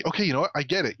things like, okay, you know what, I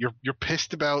get it. You're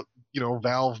pissed about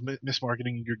Valve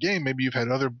mismarketing your game. Maybe you've had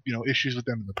other issues with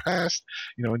them in the past.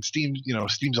 And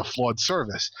Steam's a flawed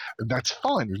service, and that's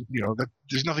fine. That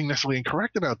there's nothing necessarily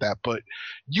incorrect about that. But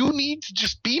you need to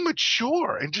just be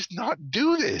mature and just not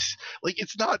do this. Like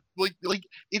it's not like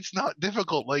it's not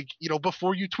difficult. Like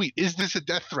before you tweet, is this a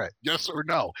death threat? Yes or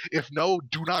no. If no,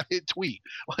 do not hit tweet.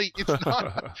 Like it's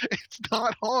not it's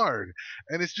not hard,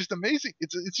 and it's just amazing.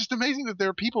 It's just amazing that there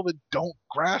are people that don't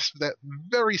grasp that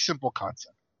very simple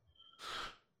concept.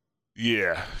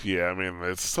 Yeah. I mean,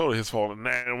 it's totally his fault. And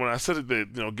when I said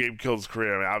that, Gabe killed his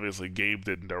career, I mean, obviously Gabe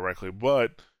didn't directly,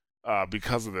 but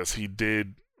because of this, he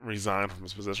did resign from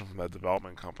his position from that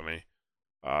development company.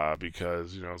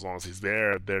 Because as long as he's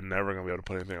there, they're never gonna be able to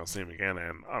put anything on Steam again.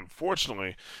 And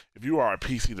unfortunately, if you are a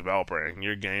PC developer and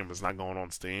your game is not going on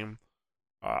Steam,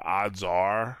 odds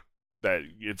are that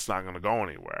it's not going to go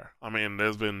anywhere. I mean,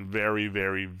 there's been very,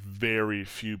 very, very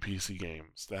few PC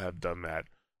games that have done that.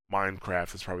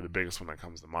 Minecraft is probably the biggest one that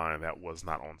comes to mind that was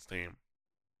not on Steam.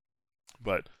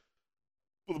 But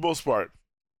for the most part,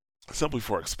 simply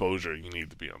for exposure, you need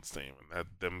to be on Steam, and that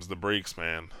them's the breaks,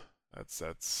 man. That's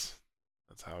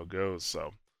how it goes.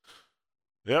 So,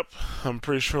 yep, I'm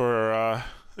pretty sure.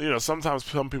 Sometimes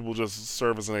some people just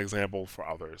serve as an example for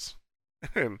others,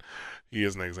 and he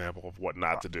is an example of what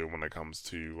not to do when it comes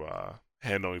to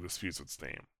handling disputes with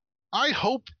Steam. I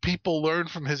hope people learn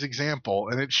from his example,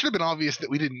 and it should have been obvious that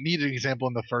we didn't need an example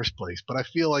in the first place. But I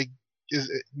feel like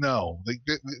no,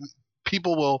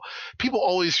 people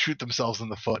always shoot themselves in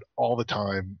the foot all the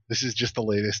time. This is just the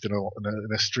latest in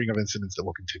a string of incidents that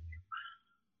will continue.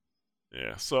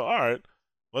 Yeah. So, all right,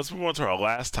 let's move on to our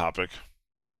last topic.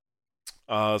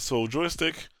 So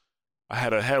Joystick, I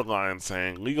had a headline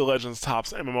saying League of Legends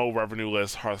tops MMO revenue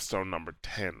list, Hearthstone number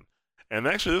 10. And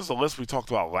actually, this is a list we talked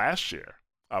about last year,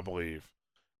 I believe,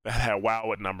 that had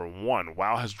WoW at number 1.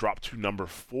 WoW has dropped to number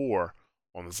 4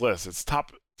 on this list. It's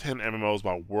top 10 MMOs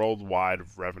by worldwide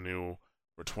revenue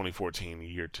for 2014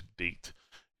 year to date.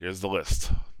 Here's the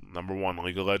list. Number 1,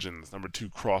 League of Legends. Number 2,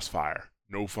 Crossfire.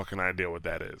 No fucking idea what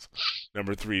that is.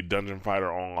 Number 3, Dungeon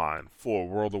Fighter Online. 4,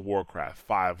 World of Warcraft.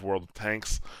 5, World of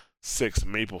Tanks. 6,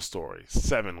 MapleStory.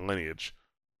 7, Lineage.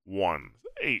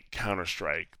 8,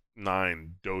 Counter-Strike.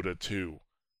 9, Dota 2.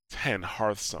 10,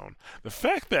 Hearthstone. The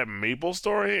fact that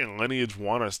MapleStory and Lineage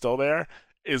 1 are still there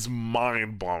is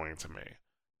mind-blowing to me.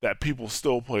 That people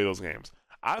still play those games.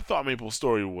 I thought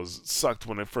MapleStory was sucked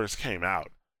when it first came out.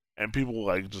 And people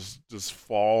like just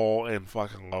fall in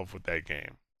fucking love with that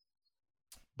game.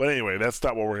 But anyway, that's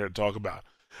not what we're here to talk about.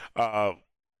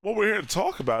 What we're here to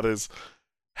talk about is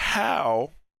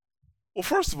how. Well,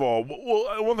 first of all,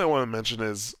 one thing I want to mention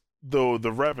is the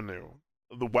revenue,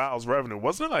 the WoW's revenue.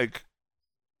 Wasn't it like?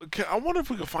 I wonder if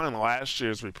we could find last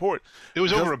year's report. It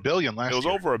was over $1 billion last year. It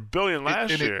was over $1 billion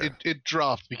last year. It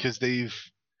dropped because they've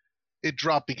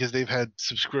had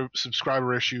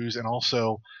subscriber issues, and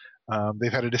also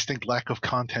they've had a distinct lack of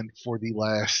content for the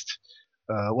last.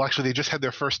 Well, actually, they just had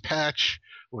their first patch.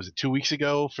 What was it, 2 weeks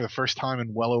ago, for the first time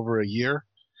in well over a year?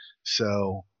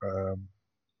 So,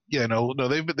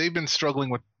 they've been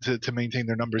struggling to maintain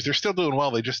their numbers. They're still doing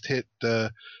well. They just hit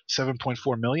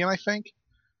 7.4 million, I think.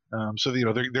 So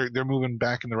they're moving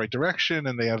back in the right direction,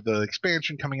 and they have the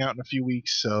expansion coming out in a few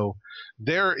weeks. So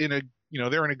they're in a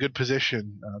good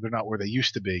position. They're not where they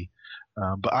used to be,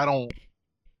 but I don't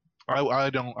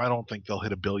think they'll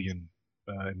hit $1 billion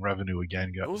in revenue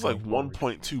again. It was like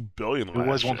 1.2 billion. It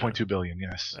was 1.2 billion.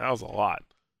 Yes, that was a lot.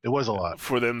 It was a lot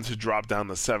for them to drop down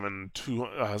to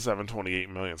 728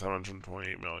 million.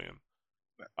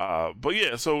 But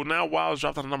yeah, so now WoW's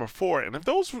dropped down to number 4, and if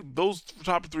those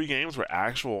top 3 games were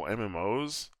actual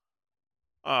MMOs,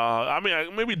 I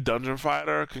mean, maybe Dungeon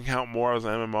Fighter can count more as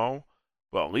an MMO,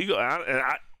 but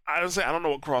I honestly I don't know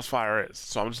what Crossfire is,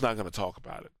 so I'm just not going to talk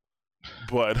about it.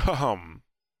 But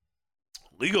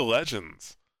League of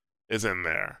Legends is in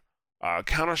there.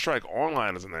 Counter-Strike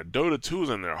Online is in there. Dota 2 is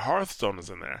in there. Hearthstone is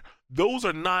in there. Those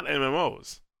are not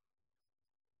MMOs.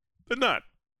 They're not.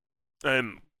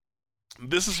 And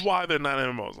this is why they're not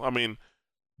MMOs. I mean,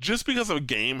 just because a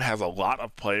game has a lot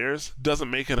of players doesn't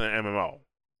make it an MMO.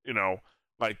 You know,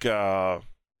 like League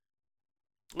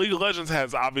of Legends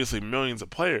has obviously millions of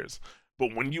players,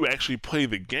 but when you actually play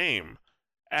the game,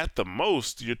 at the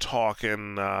most you're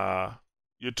talking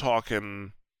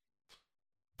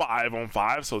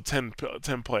 5-on-5, so 10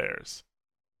 players.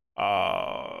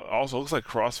 Also looks like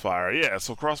Crossfire. Yeah,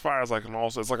 so Crossfire is like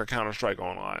it's like a Counter-Strike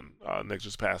Online. Nick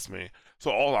just passed me.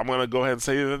 So I'm gonna go ahead and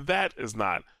say that is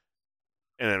not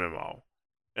an MMO,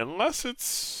 unless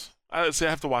it's. I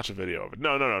have to watch a video of it.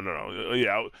 No.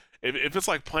 Yeah, if it's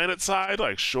like Planet Side,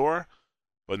 like sure,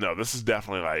 but no, this is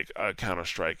definitely like a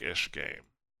Counter-Strike-ish game.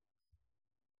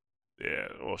 Yeah,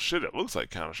 well shit, it looks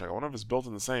like Counter-Strike. I wonder if it's built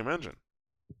in the same engine.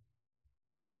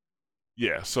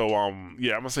 Yeah, so I'm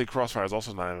gonna say Crossfire is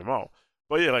also not an MMO.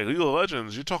 But yeah, like League of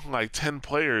Legends, you're talking like 10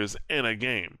 players in a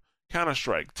game.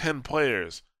 Counter-Strike, 10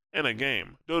 players in a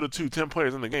game. Dota 2, 10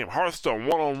 players in the game. Hearthstone,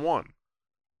 1-on-1.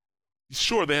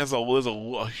 Sure, there's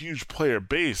a huge player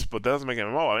base, but that doesn't make it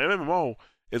an MMO. An MMO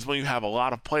is when you have a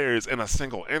lot of players in a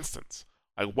single instance.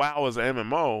 Like WoW is an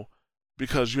MMO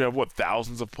because you have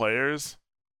thousands of players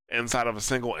inside of a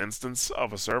single instance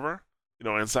of a server.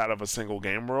 Inside of a single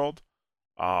game world.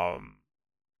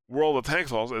 World of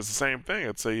Tanks also is the same thing.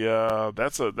 It's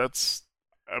it's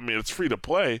free to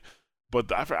play,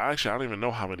 but I don't even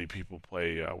know how many people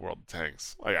play World of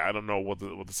Tanks. Like I don't know what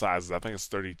the size is. I think it's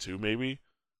 32 maybe.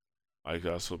 Like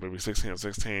so maybe 16 on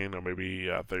 16 or maybe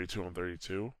 32 on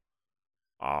 32.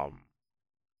 But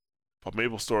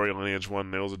MapleStory and Lineage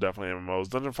 1, those are definitely MMOs.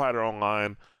 Dungeon Fighter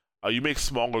Online, you make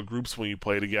smaller groups when you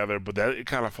play together, but it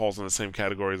kind of falls in the same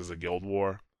categories as a Guild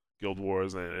War. Guild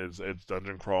Wars and it's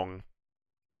dungeon crawling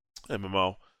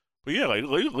MMO. But yeah, like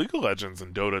League of Legends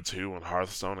and Dota 2 and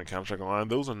Hearthstone and Counter-Strike Online,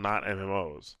 those are not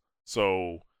MMOs.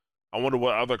 So I wonder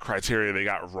what other criteria they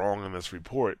got wrong in this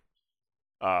report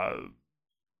to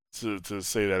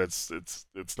say that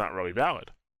it's not really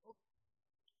valid.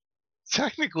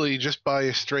 Technically, just by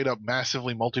a straight up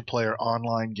massively multiplayer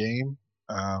online game,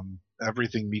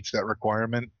 everything meets that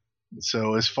requirement.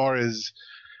 So as far as,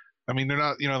 I mean, they're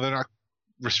not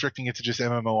restricting it to just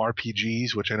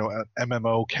MMORPGs, which I know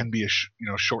MMO can be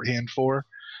a shorthand for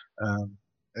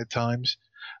at times.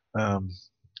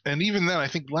 And even then, I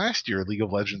think last year League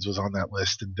of Legends was on that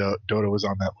list, and Dota was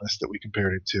on that list that we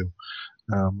compared it to.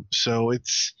 So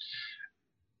it's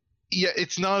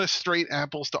not a straight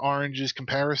apples to oranges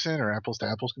comparison or apples to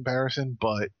apples comparison,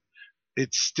 but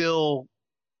it's still,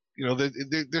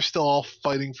 they're still all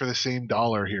fighting for the same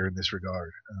dollar here in this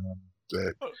regard.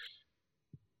 That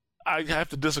I have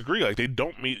to disagree. Like, they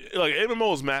don't meet. Like,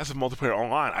 MMO is massive multiplayer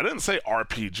online. I didn't say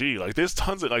RPG. Like, there's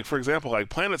tons of, like, for example, like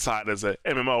PlanetSide is a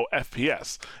MMO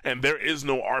FPS, and there is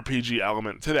no RPG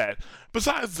element to that.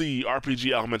 Besides the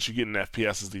RPG elements you get in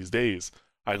FPSs these days,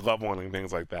 like leveling and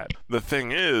things like that. The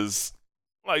thing is,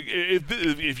 like,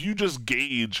 if you just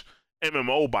gauge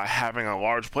MMO by having a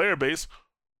large player base,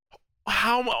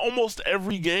 how almost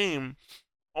every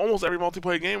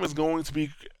multiplayer game is going to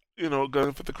be, going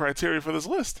to fit the criteria for this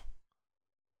list.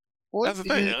 That's the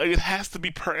thing. Like, it has to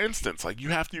be per instance. Like, you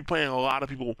have to be playing a lot of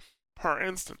people per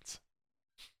instance.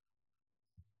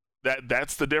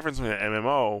 That's the difference between an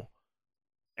MMO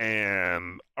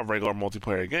and a regular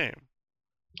multiplayer game.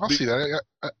 I'll see that.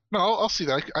 I'll see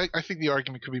that. I think the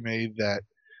argument could be made that,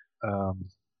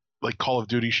 like, Call of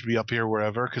Duty should be up here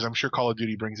wherever, because I'm sure Call of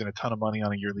Duty brings in a ton of money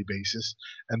on a yearly basis,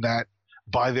 and that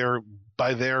by their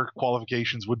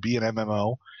qualifications would be an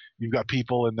MMO. You've got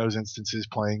people in those instances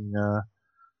playing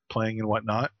and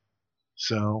whatnot.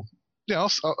 So yeah,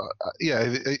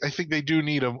 I think they do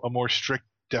need a more strict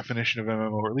definition of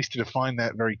MMO, or at least to define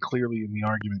that very clearly in the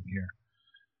argument here.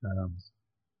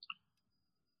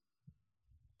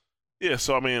 Yeah,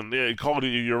 so I mean, yeah, Call of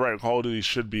Duty, you're right. Call of Duty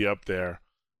should be up there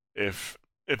if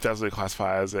that's what they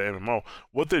classify as an MMO.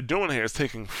 What they're doing here is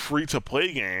taking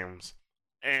free-to-play games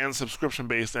and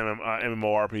subscription-based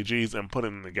MMORPGs and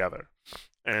putting them together.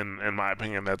 And in my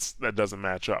opinion, that doesn't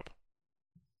match up.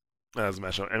 That doesn't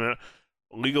match up. And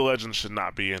League of Legends should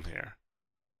not be in here.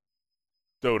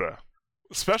 Dota,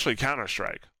 especially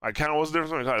Counter-Strike. What's the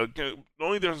difference? The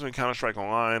only difference between Counter-Strike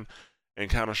Online and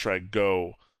Counter-Strike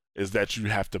Go is that you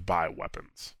have to buy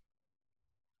weapons.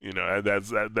 That's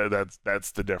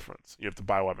the difference. You have to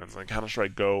buy weapons. In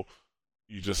Counter-Strike Go,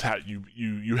 you just have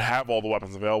you have all the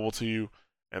weapons available to you,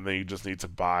 and then you just need to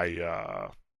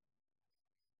buy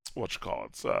what you call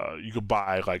it. You could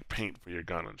buy like paint for your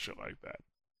gun and shit like that.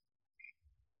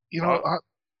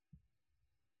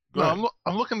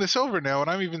 I'm looking this over now, and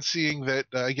I'm even seeing that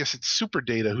I guess it's Super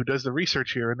Data who does the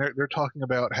research here, and they're talking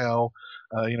about how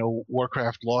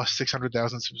Warcraft lost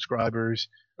 600,000 subscribers.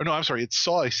 Or no, I'm sorry, it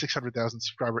saw a 600,000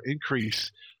 subscriber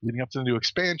increase leading up to the new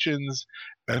expansions,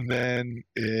 and then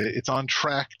it's on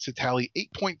track to tally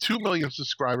 8.2 million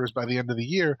subscribers by the end of the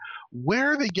year.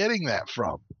 Where are they getting that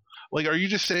from? Like, are you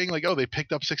just saying, like, oh, they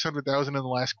picked up 600,000 in the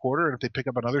last quarter, and if they pick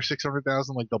up another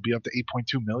 600,000, like, they'll be up to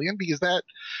 8.2 million? Because that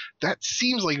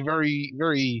seems like very,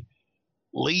 very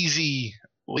lazy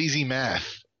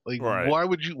math. Like, right. why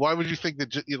would you think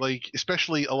that, like,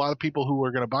 especially a lot of people who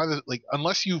are going to buy this, like,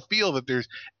 unless you feel that there's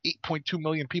 8.2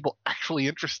 million people actually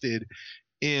interested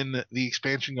in the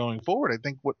expansion going forward, I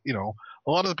think a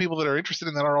lot of the people that are interested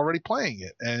in that are already playing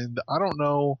it, and I don't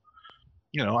know.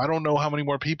 I don't know how many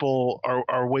more people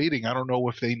are waiting. I don't know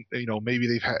if they,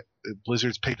 maybe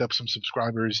Blizzard's picked up some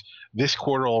subscribers this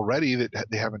quarter already that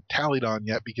they haven't tallied on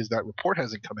yet because that report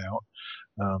hasn't come out.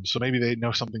 So maybe they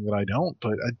know something that I don't.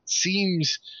 But it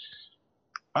seems,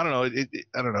 I don't know. I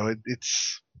don't know.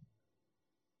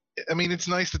 I mean, it's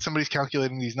nice that somebody's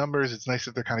calculating these numbers. It's nice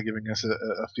that they're kind of giving us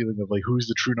a feeling of like who's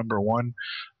the true number one,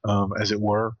 as it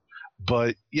were.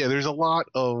 But yeah, there's a lot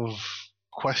of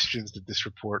questions that this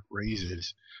report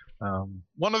raises.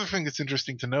 One other thing that's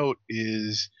interesting to note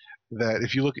is that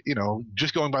if you look,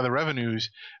 just going by the revenues,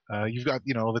 you've got,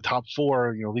 the top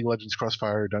four, League of Legends,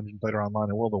 Crossfire, Dungeon Fighter Online,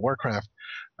 and World of Warcraft.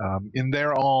 In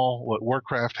there all,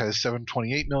 Warcraft has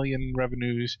 728 million in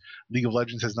revenues, League of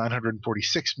Legends has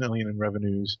 946 million in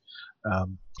revenues.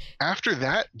 After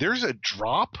that, there's a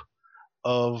drop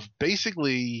of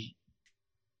basically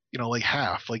like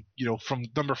half, from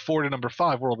number 4 to number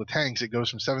 5, World of Tanks, it goes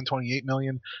from 728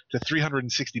 million to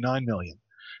 369 million.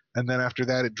 And then after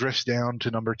that, it drifts down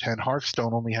to number 10,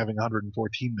 Hearthstone, only having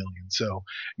 114 million. So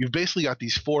you've basically got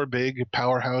these four big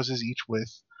powerhouses, each with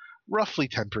roughly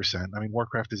 10%. I mean,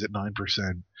 Warcraft is at 9%,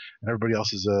 and everybody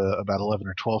else is about 11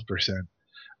 or 12%. So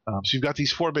you've got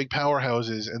these four big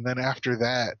powerhouses, and then after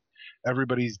that,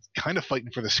 everybody's kind of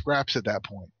fighting for the scraps at that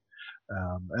point.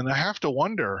 And I have to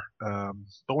wonder, the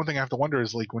one thing I have to wonder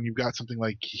is, like, when you've got something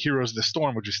like Heroes of the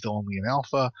Storm, which is still only an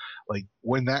alpha, like,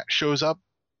 when that shows up,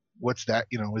 what's that,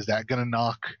 is that going to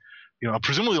knock,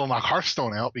 presumably it'll knock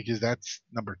Hearthstone out because that's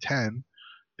number 10,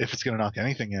 if it's going to knock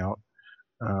anything out.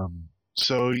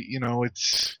 So,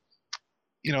 it's,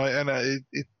 and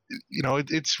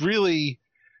it's really,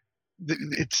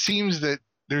 it seems that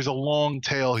there's a long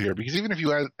tail here, because even if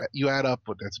you add up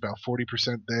what that's about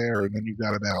 40% there, and then you've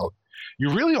got about,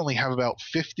 you really only have about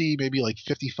 50, maybe like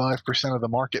 55% of the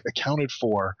market accounted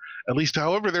for, at least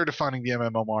however they're defining the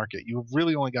MMO market. You've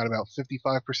really only got about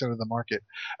 55% of the market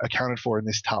accounted for in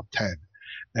this top 10.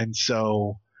 And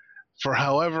so for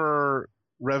however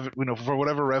for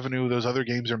whatever revenue those other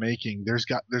games are making, there's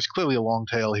clearly a long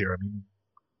tail here. I mean,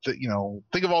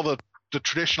 think of all the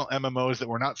traditional MMOs that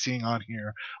we're not seeing on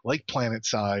here, like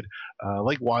PlanetSide,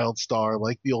 like WildStar,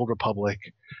 like the Old Republic,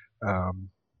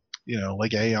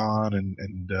 like Aeon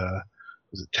and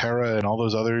was it Terra and all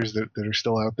those others that are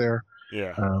still out there.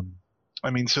 Yeah. I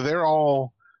mean, so they're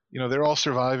all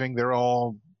surviving. They're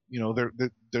all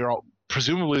they're all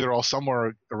presumably they're all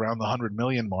somewhere around the 100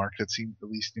 million mark. That seems, at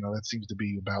least that seems to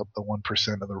be about the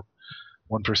 1% of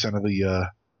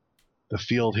the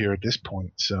field here at this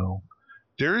point. So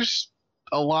there's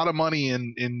a lot of money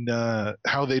in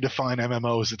how they define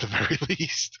MMOs at the very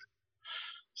least.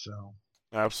 So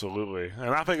Absolutely,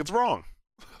 and I think it's wrong.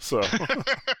 So I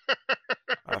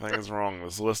think it's wrong.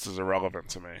 This list is irrelevant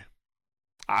to me.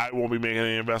 I won't be making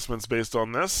any investments based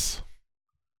on this.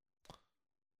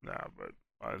 Nah, but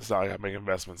it's not like I make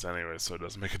investments anyway, so it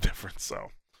doesn't make a difference.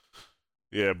 So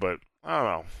yeah, but I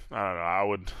don't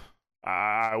know.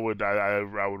 I would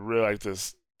really like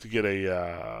this to get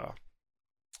a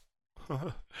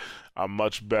a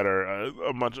much better,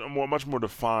 a much more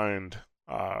defined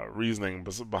reasoning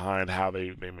behind how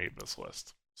they made this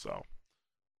list. So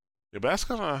yeah, but that's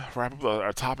gonna wrap up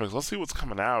our topics. Let's see what's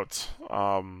coming out.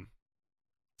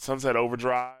 Sunset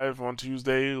Overdrive on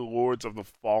Tuesday, Lords of the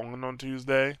Fallen on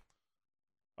Tuesday.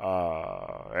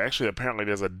 Actually, apparently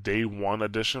there's a day one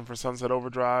edition for Sunset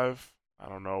Overdrive. I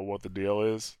don't know what the deal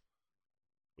is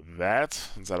with that.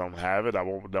 Since I don't have it, I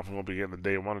definitely won't be getting the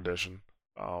day one edition.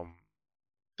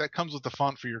 That comes with the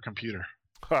font for your computer.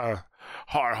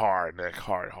 Hard, Nick.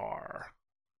 Hard.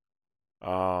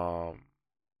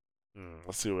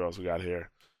 Let's see what else we got here.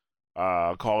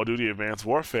 Call of Duty Advanced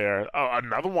Warfare. Oh,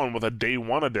 another one with a day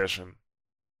one edition.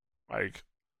 Like,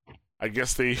 I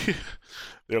guess they're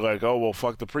like, oh well,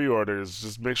 fuck the pre-orders.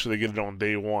 Just make sure they get it on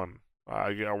day one.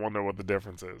 I wonder what the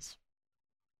difference is.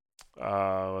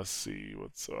 Let's see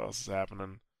what else is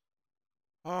happening.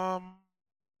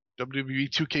 WWE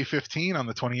 2K15 on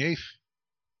the 28th.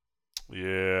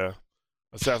 Yeah.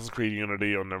 Assassin's Creed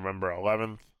Unity on November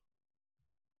 11th.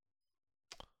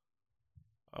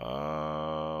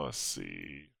 Let's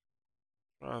see.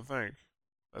 I think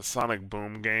a Sonic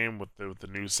Boom game with the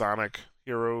new Sonic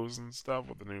heroes and stuff,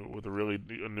 with the really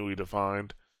newly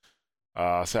defined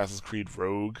Assassin's Creed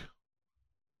Rogue.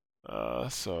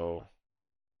 So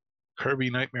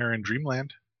Kirby Nightmare in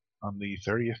Dreamland on the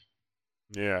 30th.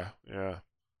 Yeah.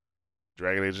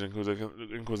 Dragon Age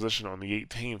Inquisition on the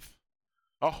 18th.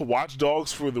 Oh, Watch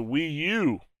Dogs for the Wii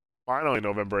U. Finally,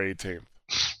 November 18th.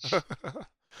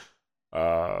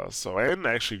 And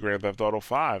actually Grand Theft Auto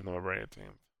 5, November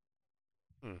 18th.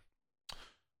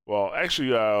 Well,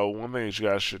 actually, one thing that you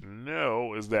guys should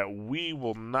know is that we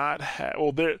will not have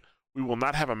we will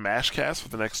not have a Mashcast for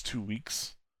the next 2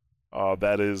 weeks.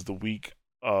 That is the week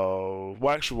of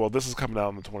this is coming out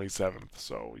on the 27th,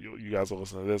 so you guys will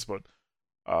listen to this, but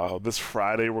this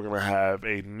Friday we're gonna have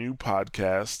a new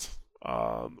podcast,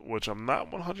 which I'm not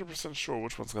 100% sure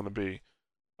which one's gonna be.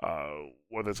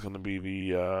 Whether it's going to be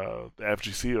the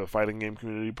FGC, the Fighting Game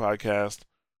Community Podcast,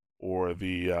 or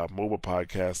the MOBA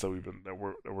podcast that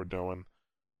we're doing.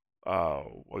 I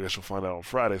guess you'll find out on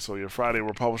Friday. So yeah, Friday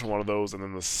we're publishing one of those, and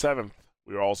then the 7th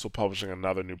we are also publishing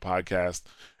another new podcast,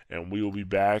 and we will be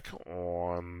back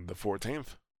on the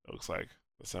 14th. It looks like.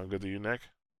 That sound good to you, Nick?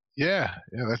 Yeah,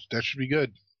 that should be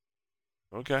good.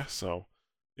 Okay, so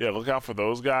yeah, look out for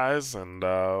those guys, and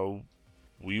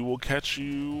we will catch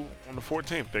you on the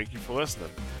 14th. Thank you for listening.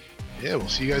 Yeah, we'll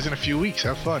see you guys in a few weeks.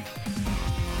 Have fun.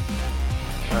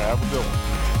 All right, have a good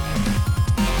one.